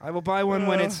excitement. I will buy one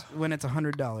when it's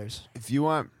 $100. If you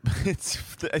want, it's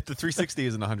the 360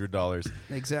 isn't $100.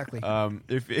 Exactly.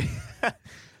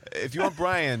 If you want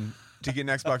Brian to get an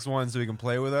Xbox One so he can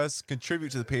play with us,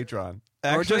 contribute to the Patreon.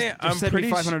 Actually, or just send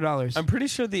me $500. I'm pretty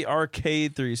sure the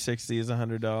arcade 360 is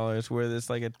 $100, where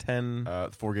there's like a 10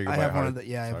 4 gigabyte. I have one hard- of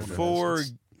the I have hard one of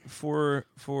drive.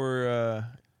 four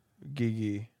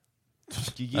gigi.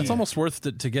 That's almost worth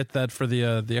it to get that for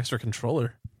the extra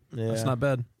controller. Yeah, That's not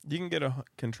bad. You can get a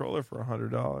controller for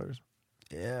 $100.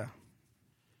 Yeah.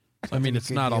 I mean, That's it's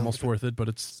a good not deal. almost worth it, but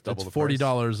it's Double the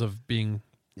 $40 of being.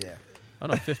 Yeah. Oh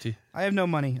no, 50. I have no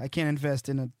money. I can't invest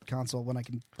in a console when I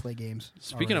can play games.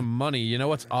 Speaking of money, you know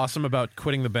what's awesome about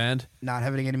quitting the band? not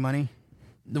having any money.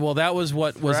 Well, that was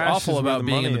what was Thrash awful is where about the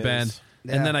being in money the band. is.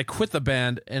 Yeah. And then I quit the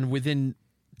band, and within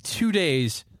 2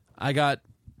 days, I got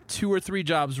 2 or 3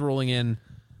 jobs rolling in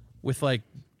with like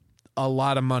a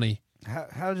lot of money.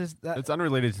 How does that? It's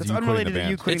unrelated to That's you unrelated quitting the to you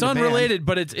band. quitting It's the band. unrelated,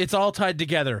 but it's all tied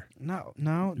together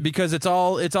No. because it's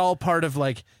all part of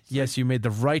like, yes, you made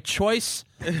the right choice.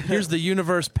 Here's the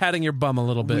universe patting your bum a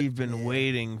little bit. We've been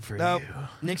waiting for No. you.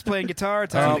 Nick's playing guitar.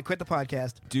 Time to quit the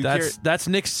podcast. Do you care? That's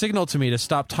Nick's signal to me to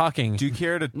stop talking. Do you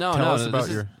care to No, tell no, us no, about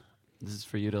this your? This is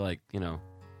for you to like,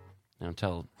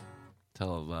 tell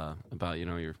about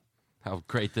your how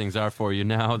great things are for you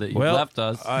now that you've Well, left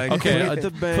us. I Okay, quit the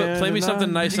band play me and something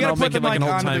I'm- nice You and I'll gotta put make the it like mic an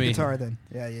old onto the timey. guitar then.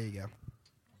 Yeah, you go.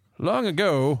 Long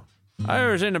ago, I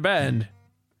was in a band.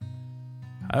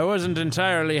 I wasn't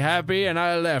entirely happy and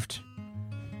I left.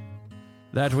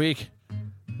 That week,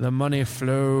 the money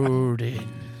flowed in.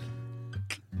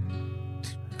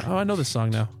 Oh, I know this song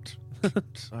now.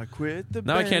 I quit the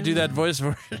Now band. I can't do that voice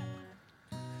for it.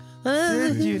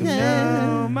 Did you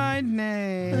know my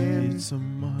name? Need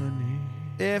some money.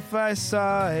 If I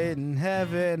saw it in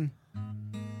heaven.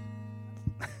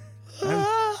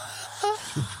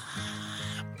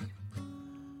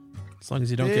 As long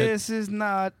as you don't get. This is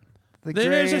not the This is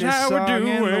greatest how we song do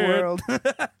in the it. world.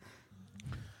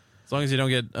 As long as you don't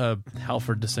get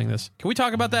Halford to sing this. Can we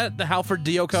talk about that? The Halford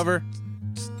Dio cover?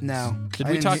 No. Did I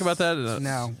we didn't talk get- about that?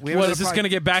 No. We What haven't is this applied- going to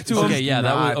get back to? Okay, him? yeah,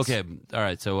 that not. was okay. All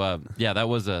right, so yeah, that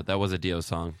was a Dio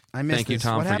song. I missed Thank you, this.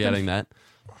 Tom, What for happened? getting that.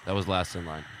 That was last in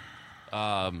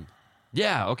line.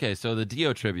 Yeah, okay. So the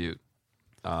Dio tribute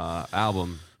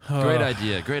album, great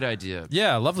idea.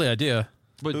 Yeah, lovely idea.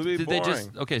 But It'll be did they just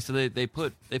boring. okay? So they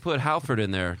put Halford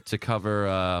in there to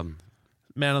cover.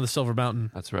 Man on the Silver Mountain,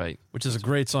 That's right, which is a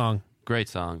great song. great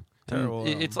song. Terrible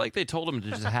And it's like they told him to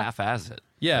just half-ass it.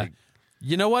 Yeah. Like,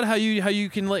 You know what? How you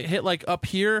can like hit like up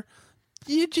here?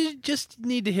 You just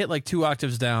need to hit like 2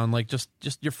 octaves down. Like just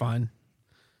you're fine.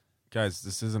 Guys,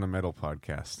 this isn't a metal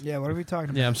podcast. Yeah, what are we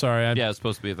talking about? Yeah, I'm sorry. yeah, it's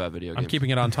supposed to be about video I'm games.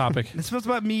 keeping it on topic. It's supposed to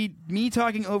be about me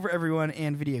talking over everyone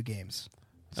and video games.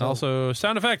 And also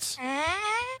sound effects.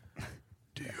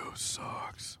 Dio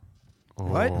sucks.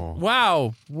 What? Oh.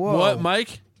 Wow. Whoa. What,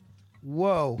 Mike?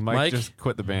 Whoa. Mike Mike? just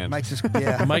quit the band. Mike's just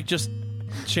yeah. Mike just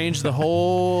changed the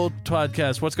whole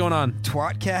podcast. What's going on?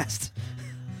 Twatcast.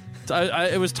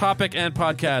 It was topic and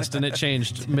podcast, and it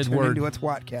changed Turned mid-word. into a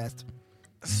twatcast.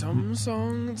 Some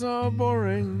songs are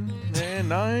boring,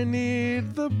 and I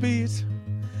need the beat.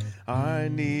 I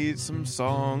need some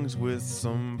songs with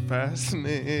some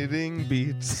fascinating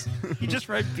beats. You just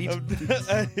write beats.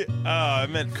 I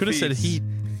meant Coulda said feats. heat.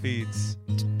 Feats.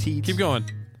 Teats. Keep going.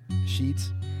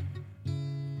 Sheets.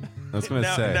 I was going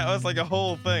to say. That was like a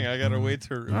whole thing. I gotta wait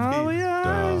to repeat. All we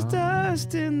are is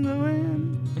dust in the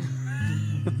wind.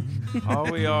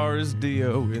 All we are is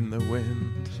Dio in the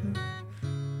wind.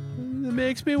 It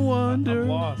makes me wonder. I'm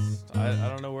lost. I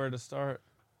don't know where to start.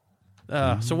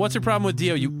 So what's your problem with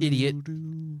Dio, you idiot?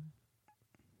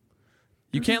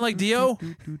 You can't like Dio?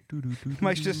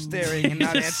 Mike's just staring and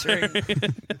not answering.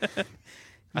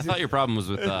 I thought your problem was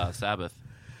with Sabbath.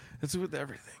 It's with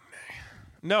everything.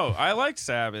 No, I like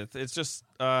Sabbath. It's just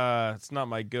it's not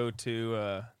my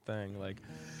go-to thing. Like,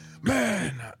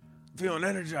 man, feeling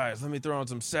energized. Let me throw on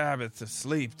some Sabbath to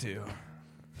sleep to.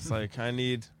 It's like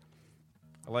I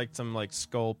like some like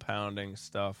skull pounding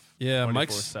stuff. Yeah,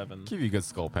 24/7. Give you good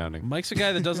skull pounding. Mike's a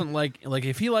guy that doesn't like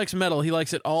if he likes metal, he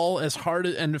likes it all as hard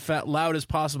and loud as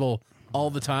possible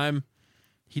all the time.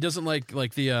 He doesn't like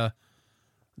the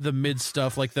mid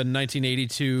stuff, like the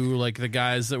 1982, like the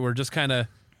guys that were just kind of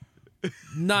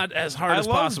not as hard as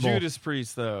possible. I love Judas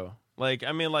Priest though. Like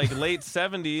I mean, like late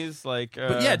 70s, like.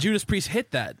 But yeah, Judas Priest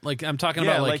hit that. Like I'm talking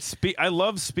yeah, about like I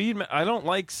love speed. I don't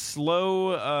like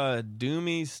slow,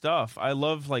 doomy stuff. I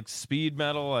love like speed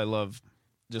metal. I love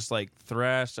just like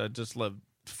thrash. I just love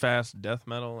fast death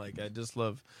metal. Like I just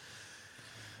love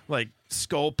like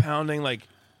skull pounding, like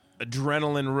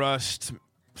adrenaline rushed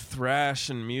thrash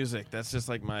and music. That's just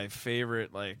like my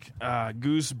favorite. Like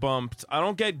goosebumped. I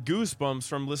don't get goosebumps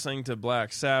from listening to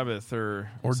Black Sabbath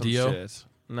or some Dio. shit.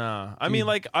 Nah, I mean,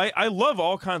 like, I love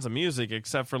all kinds of music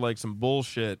except for like some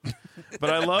bullshit. But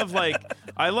I love like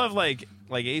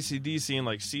AC/DC and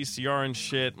like CCR and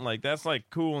shit. And, like that's like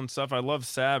cool and stuff. I love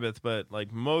Sabbath, but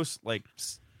like most like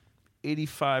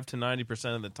 85 to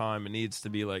 90% of the time, it needs to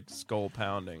be like skull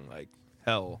pounding, like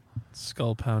hell.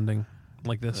 skull pounding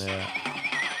like this.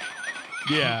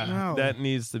 Yeah, No. that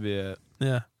needs to be it.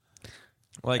 Yeah.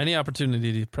 Like Any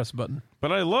opportunity to press a button.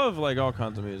 But I love like all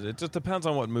kinds of music. It just depends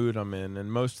on what mood I'm in,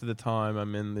 and most of the time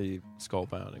I'm in the skull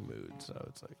pounding mood. So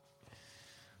it's like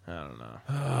I don't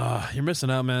know. You're missing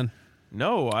out, man.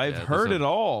 No, I've Yeah, heard there's it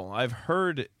all. I've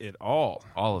heard it all.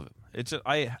 All of it. It's just,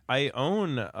 I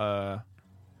own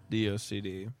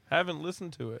DOCD. Haven't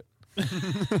listened to it.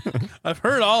 I've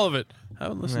heard all of it.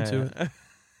 Haven't listened to it.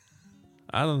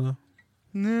 I don't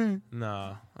know.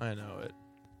 Nah, I know it.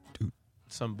 Dude,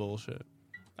 some bullshit.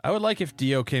 I would like if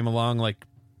Dio came along like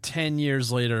 10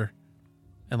 years later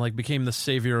and like became the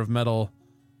savior of metal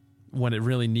when it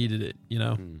really needed it, you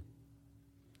know?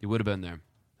 He would have been there.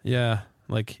 Yeah.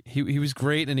 Like he was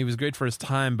great and he was great for his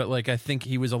time, but like I think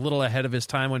he was a little ahead of his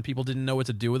time when people didn't know what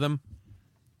to do with him.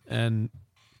 And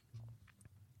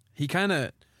he kind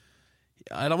of,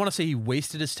 I don't want to say he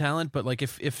wasted his talent, but like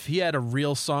if he had a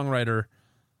real songwriter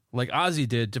like Ozzy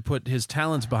did to put his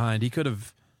talents behind, he could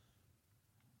have.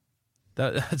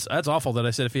 That's awful that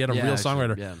I said if he had a real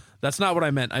songwriter. Yeah. That's not what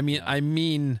I meant. I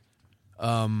mean,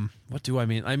 what do I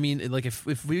mean? I mean, like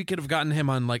if we could have gotten him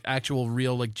on like actual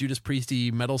real like Judas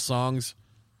Priesty metal songs,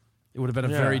 it would have been a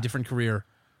very different career.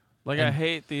 Like I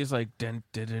hate these like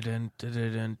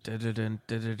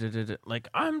like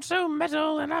I'm so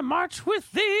metal and I march with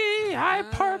thee, I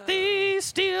part these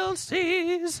steel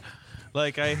seas.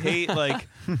 Like I hate like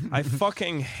I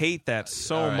fucking hate that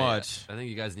so All right, much. I think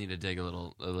you guys need to dig a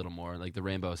little more. Like the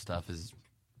Rainbow stuff is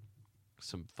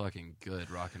some fucking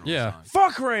good rock and roll songs.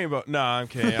 Fuck Rainbow. No, I'm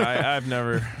kidding. I've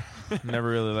never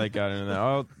really like got into that.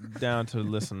 I'll down to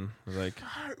listen. Like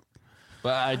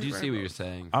But I do see what you're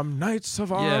saying. I'm Knights of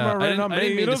Yeah, Armor and I'm I didn't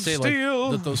made mean to of say steel.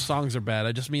 like that those songs are bad.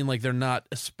 I just mean like they're not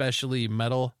especially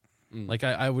metal. Like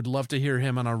I would love to hear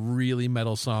him on a really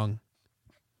metal song.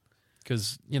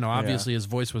 Because, you know, obviously his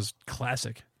voice was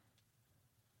classic.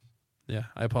 Yeah,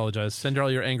 I apologize. Send all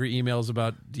your angry emails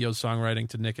about Dio's songwriting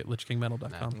to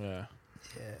nick@lichkingmetal.com. Yeah.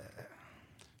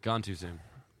 Gone too soon.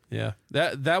 Yeah,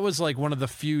 that was like one of the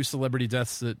few celebrity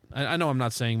deaths that I know I'm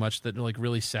not saying much that like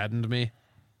really saddened me,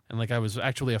 and like I was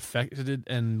actually affected,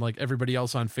 and like everybody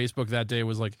else on Facebook that day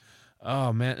was like,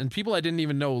 oh man, and people I didn't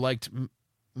even know liked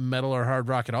metal or hard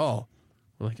rock at all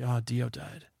were like, oh, Dio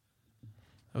died.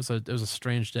 It was a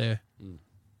strange day. It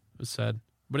was sad,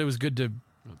 but it was good to,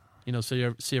 you know,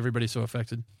 see everybody so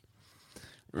affected.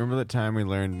 Remember the time we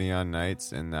learned Neon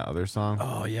Nights and that other song?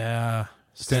 Oh yeah,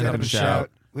 Stand Up and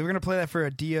Shout. We were going to play that for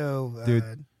a Dio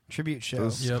Dude, tribute show,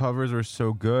 Those covers were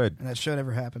so good. and that show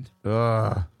never happened.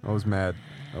 Ugh, I was mad.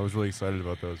 I was really excited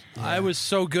about those. I was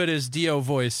so good as Dio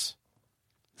voice.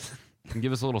 Can you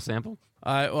give us a little sample?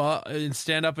 In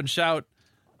Stand Up and Shout,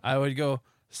 I would go,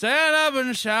 stand up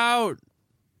and shout.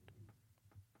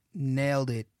 Nailed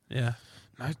it. Yeah.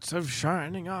 Nights of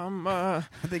shining armor.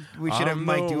 I think we should have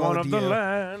Mike do all of the the Dio.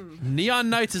 land. Neon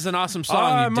Nights is an awesome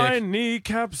song, you My dick.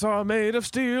 kneecaps are made of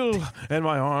steel, and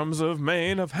my arms are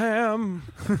made of ham.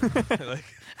 I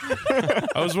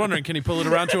was wondering, can he pull it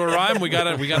around to a rhyme? We got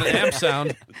an amp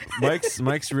sound.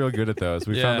 Mike's real good at those.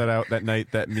 We found that out that night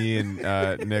that me and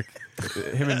Nick,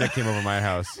 him and Nick came over my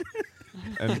house,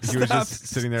 and he was just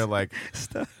sitting there like,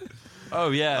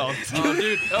 Oh yeah. Oh,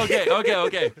 dude. Okay.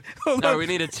 No, we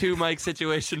need a 2 mic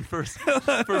situation first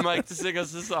for Mike to sing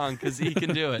us a song because he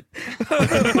can do it.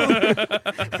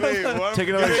 take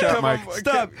another shot, Mike.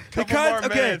 Stop. Couple more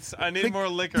minutes. I need more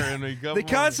liquor in me. The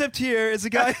concept here is a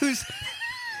guy whose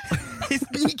his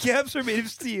kneecaps are made of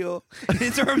steel, and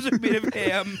his arms are made of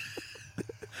ham.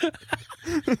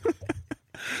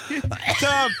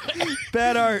 Tom,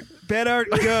 bad art,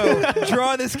 go.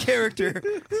 Draw this character.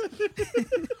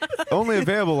 Only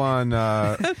available on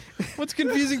What's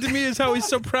confusing to me is how he's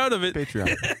so proud of it.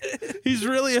 Patreon. He's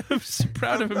really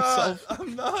proud of himself.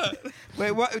 I'm not.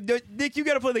 Wait, what? Nick, you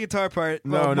got to play the guitar part.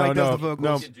 No, while no, Mike does no, the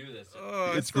vocals. no. Do this.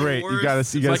 It's great. You gotta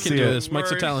see Mike can do it. this.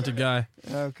 Mike's a talented guy.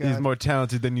 Oh, God. He's more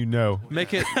talented than you know.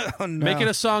 Make it Oh, no. make it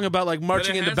a song about like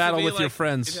marching into battle with your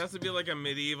friends. It has to be like a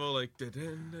medieval, like.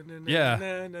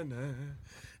 Yeah.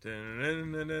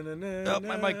 Oh,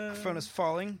 my microphone is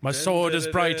falling. My sword is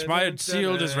bright, my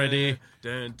shield is ready.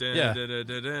 Yeah. You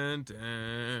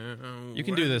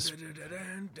can do this. Play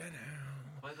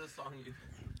the song you.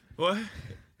 What? You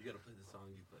gotta play the song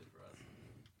you played for us.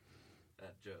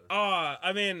 At Joe's.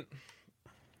 I mean,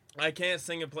 I can't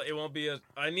sing and play. It won't be a.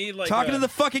 I need like Talking to the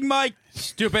fucking mic.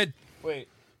 Stupid. Wait,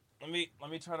 let me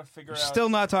try to figure out. Still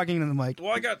not talking to the mic.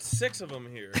 Well, I got 6 of them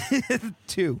here,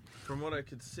 2. from what I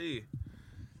could see.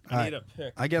 All I right. need a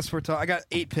pick. I guess we're talking. I got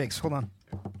 8 picks. Hold on.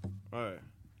 All right.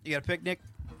 You got a pick, Nick?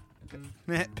 Pick,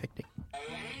 Nick.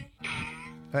 All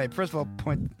right. First of all,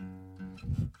 point.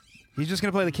 He's just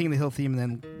gonna play the King of the Hill theme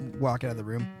and then walk out of the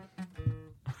room.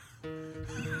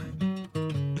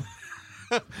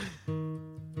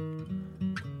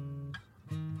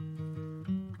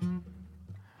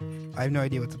 I have no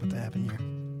idea what's about to happen here.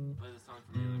 Play the song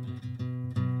for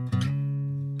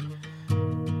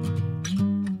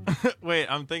me. Wait,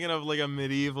 I'm thinking of like a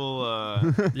medieval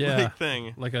Yeah. like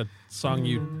thing. Like a song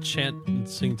you chant and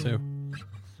sing to.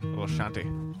 A little shanty.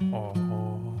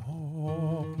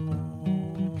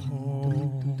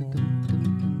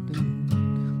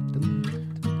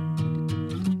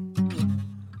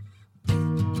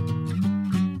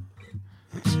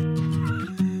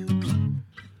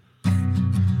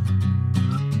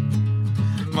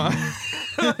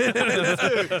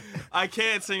 I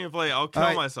can't sing and play. I'll kill All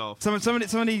right. myself.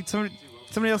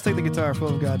 Somebody else take the guitar.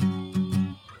 Full of God.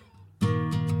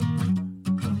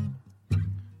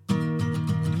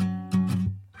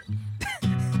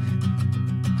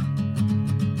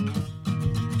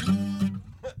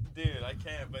 Dude, I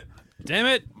can't, but Damn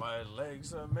it! my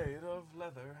legs are made of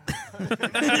leather.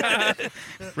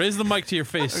 Raise the mic to your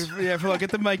face. Yeah, hold on.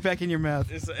 Get the mic back in your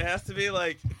mouth. It has to be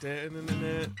like.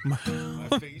 My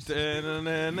face. I've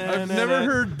never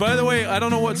heard. By the way, I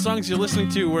don't know what songs you're listening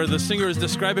to where the singer is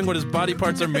describing what his body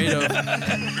parts are made of.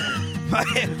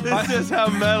 This is how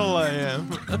metal I am.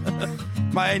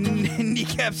 My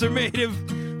kneecaps are made of.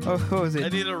 Oh, what was I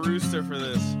it? need a rooster for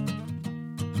this.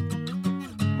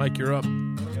 Mike, you're up.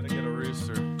 I gotta get a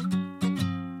rooster.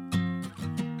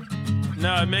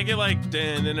 No, make it like.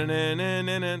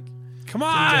 Come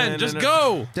on, just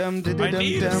go. Dum dum I dum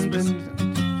need dum a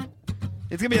dum.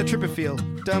 It's gonna be a trip of feel.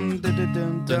 Dum dum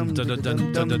dum dum dum dum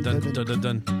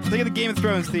dum. Think of the Game of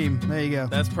Thrones theme. There you go.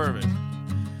 That's perfect.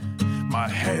 My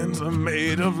hands are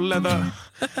made of leather.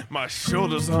 My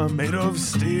shoulders are made of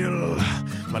steel.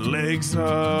 My legs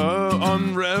are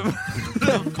unrev.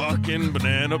 Fucking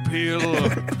banana peel.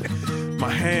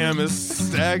 My ham is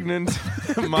stagnant.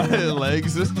 My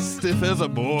legs are stiff as a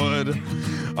board.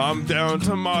 I'm down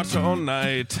to march all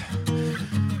night.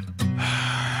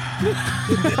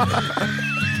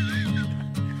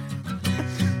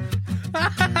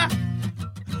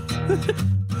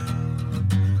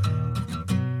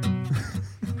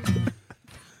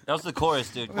 That was the chorus,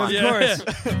 dude. Come on. Of course.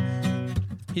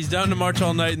 He's down to march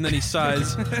all night and then he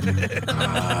sighs.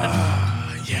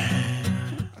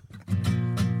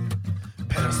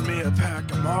 Pass me a pack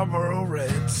of Marlboro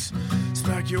Reds.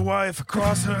 Smack your wife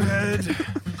across her head.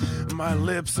 My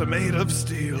lips are made of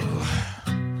steel.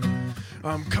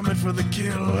 I'm coming for the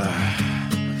kill.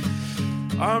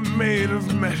 I'm made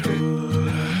of metal.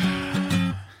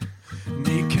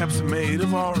 Kneecaps are made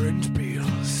of orange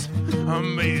peels.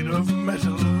 I'm made of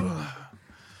metal.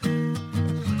 Damn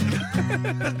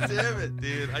it,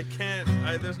 dude. I can't.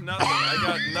 There's nothing. I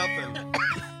got nothing.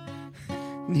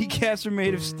 kneecaps are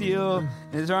made of steel, and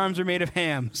his arms are made of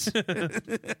hams. I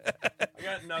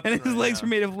got nothing. And his legs are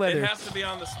made of leather. It has to be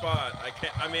on the spot.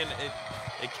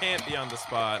 It can't be on the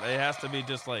spot. It has to be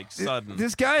just like sudden.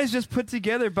 This guy is just put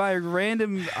together by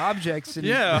random objects and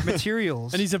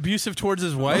materials. And he's abusive towards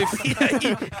his wife.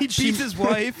 He beats his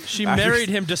wife. She married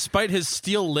him despite his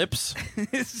steel lips.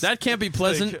 That can't be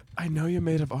pleasant. Like, I know you're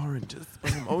made of oranges,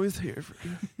 but I'm always here for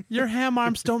you. Your ham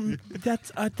arms don't.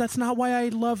 That's not why I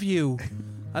love you.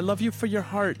 I love you for your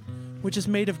heart, which is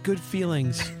made of good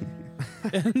feelings,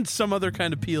 and some other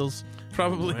kind of peels.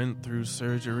 Probably. Went through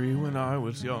surgery when I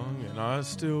was young, and I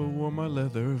still wore my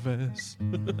leather vest.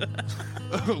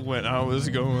 When I was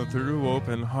going through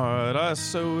open heart, I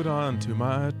sewed onto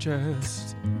my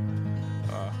chest.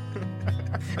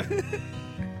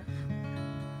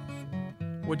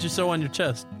 What'd you sew on your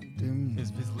chest?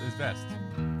 His vest.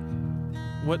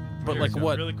 What? But like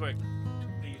what? Really quick.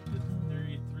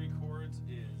 The three chords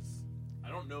is, I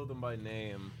don't know them by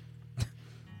name,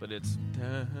 but it's.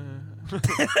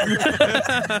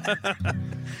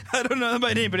 I don't know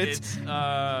my name, but it's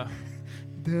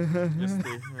Just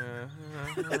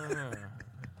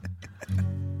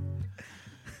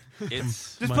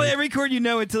it's just play every chord you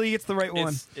know until he gets the right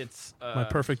one. It's My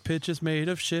perfect pitch is made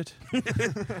of shit.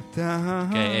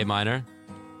 Okay, A minor.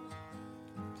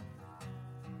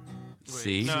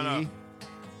 C. No.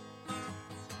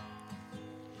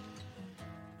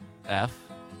 F.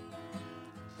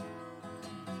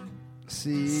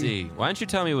 C. Why didn't you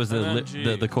tell me it was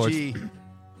the chords? G.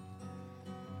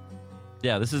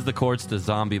 Yeah, this is the chords to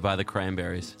 "Zombie" by the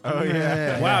Cranberries. Oh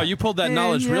yeah. Wow, you pulled that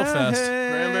knowledge real fast.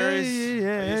 Cranberries.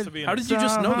 I used to be in How did you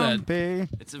just know that?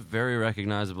 It's a very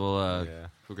recognizable Yeah.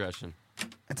 progression.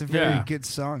 It's a very Yeah. good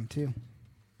song too.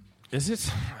 Is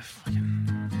it?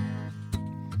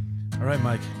 All right,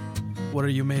 Mike. What are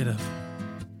you made of?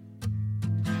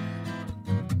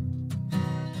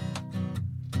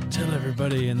 Tell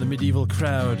everybody in the medieval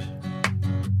crowd.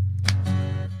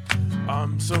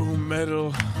 I'm so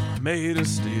metal, made of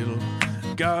steel.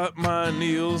 Got my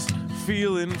knees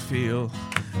feeling feel.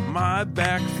 My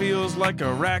back feels like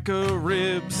a rack of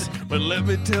ribs. But let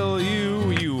me tell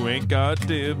you, you ain't got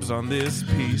dibs on this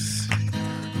piece.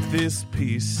 This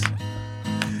piece.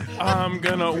 I'm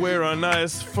gonna wear a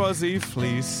nice fuzzy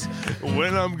fleece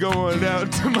when I'm going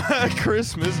out to my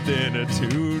Christmas dinner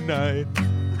tonight.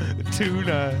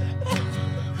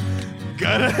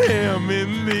 Got a ham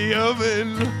in the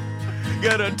oven.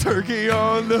 Got a turkey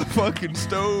on the fucking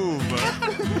stove.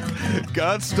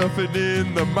 Got stuffing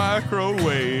in the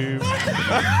microwave.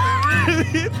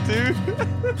 Dude.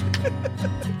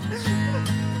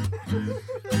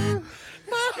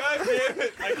 God damn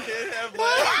it. I can't have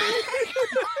laughing.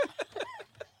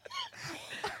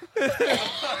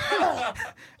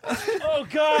 Oh,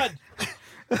 God!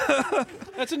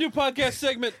 That's a new podcast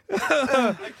segment.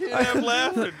 I can't have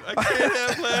laughing.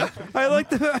 I like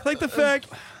the fact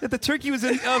that the turkey was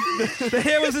in the oven. The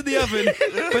ham was in the oven,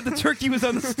 but the turkey was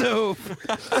on the stove.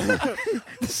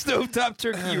 The stovetop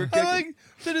turkey you were cooking. I like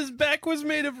that his back was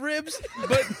made of ribs,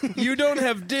 but you don't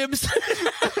have dibs.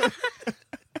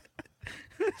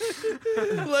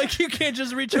 Like, you can't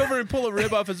just reach over and pull a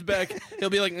rib off his back.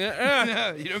 He'll be like,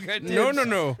 No, you don't got dibs. no.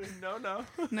 No.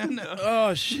 No. Oh,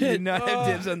 You shit. did not have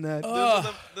dibs on that.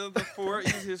 The four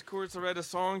easiest chords to write a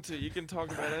song to. You can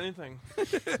talk about anything.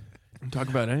 Talk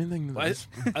about anything.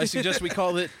 I suggest we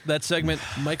call that segment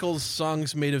Michael's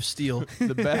Songs Made of Steel.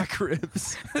 The back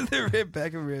ribs. The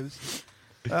back of ribs.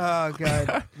 Oh,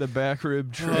 God. The back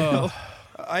rib trail.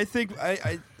 I think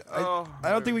I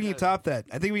don't think we can top that.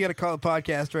 I think we got to call a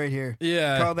podcast right here.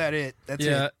 Yeah. Call that it. That's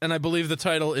Yeah, it. and I believe the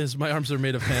title is My Arms Are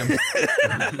Made of Ham.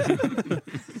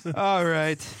 All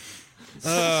right.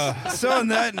 So on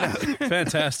that note,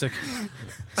 fantastic.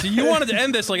 So you wanted to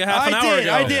end this like a half an hour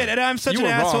ago. I did, and I'm such You an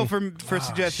were asshole wrong. for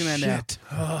suggesting that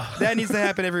now. That needs to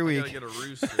happen every Gotta week. get a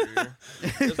rooster here.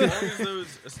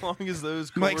 As long as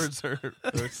those Mike's- chords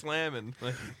are slamming.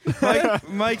 Like,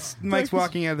 Mike's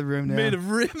walking out of the room now. Made of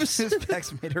ribs. His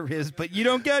back's made of ribs, but you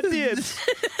don't got dibs.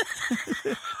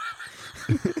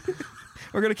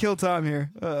 We're gonna kill Tom here.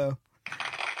 Uh-oh.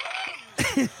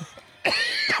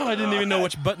 I didn't even know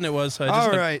which button it was. So I just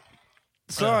All right.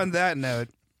 So on that note,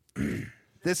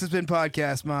 this has been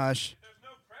Podcast Mosh.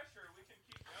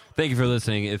 Thank you for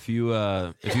listening. If you'd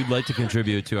like to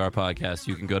contribute to our podcast,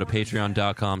 you can go to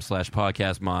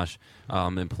patreon.com/podcastmosh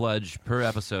and pledge per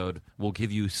episode. We'll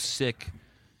give you sick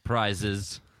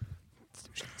prizes.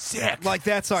 Sick. Like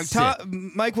that song.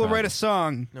 Mike will write a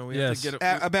song no, we have Yes. to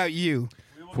get about you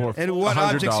For and what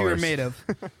objects you were $100. made of.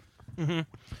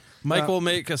 Mike will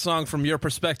make a song from your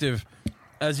perspective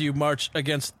as you march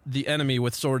against the enemy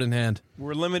with sword in hand.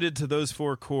 We're limited to those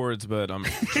 4 chords, but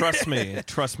trust me,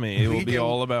 it will be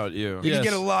all about you. You can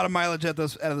get a lot of mileage out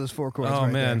of those 4 chords. Oh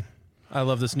right man, there. I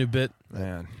love this new bit.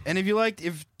 Man. And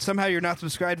if somehow you're not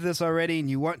subscribed to this already and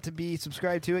you want to be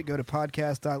subscribed to it, go to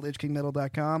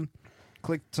podcast.lichkingmetal.com,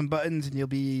 click some buttons, and you'll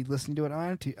be listening to it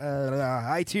on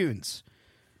iTunes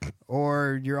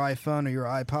or your iPhone or your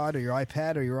iPod or your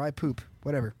iPad or your iPoop,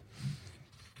 whatever.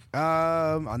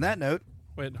 On that note,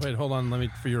 wait, hold on. Let me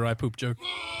for your iPoop joke.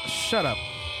 Shut up.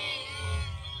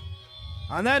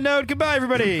 On that note, goodbye,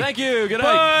 everybody. Thank you. Good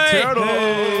night.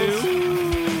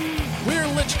 We're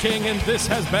Lich King, and this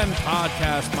has been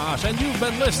Podcast Mosh, and you've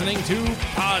been listening to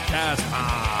Podcast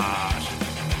Mosh.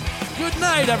 Good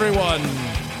night, everyone.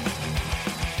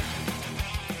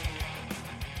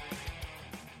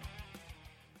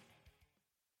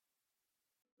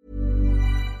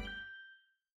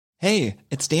 Hey,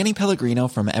 it's Danny Pellegrino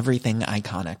from Everything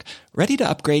Iconic. Ready to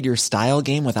upgrade your style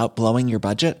game without blowing your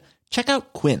budget? Check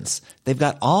out Quince. They've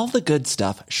got all the good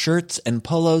stuff, shirts and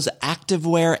polos,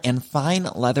 activewear, and fine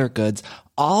leather goods,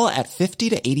 all at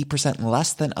 50 to 80%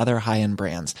 less than other high-end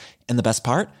brands. And the best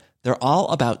part? They're all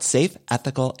about safe,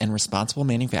 ethical, and responsible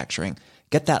manufacturing.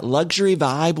 Get that luxury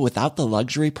vibe without the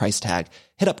luxury price tag.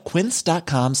 Hit up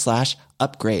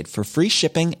quince.com/upgrade for free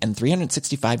shipping and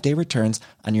 365-day returns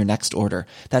on your next order.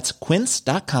 That's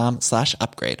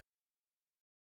quince.com/upgrade.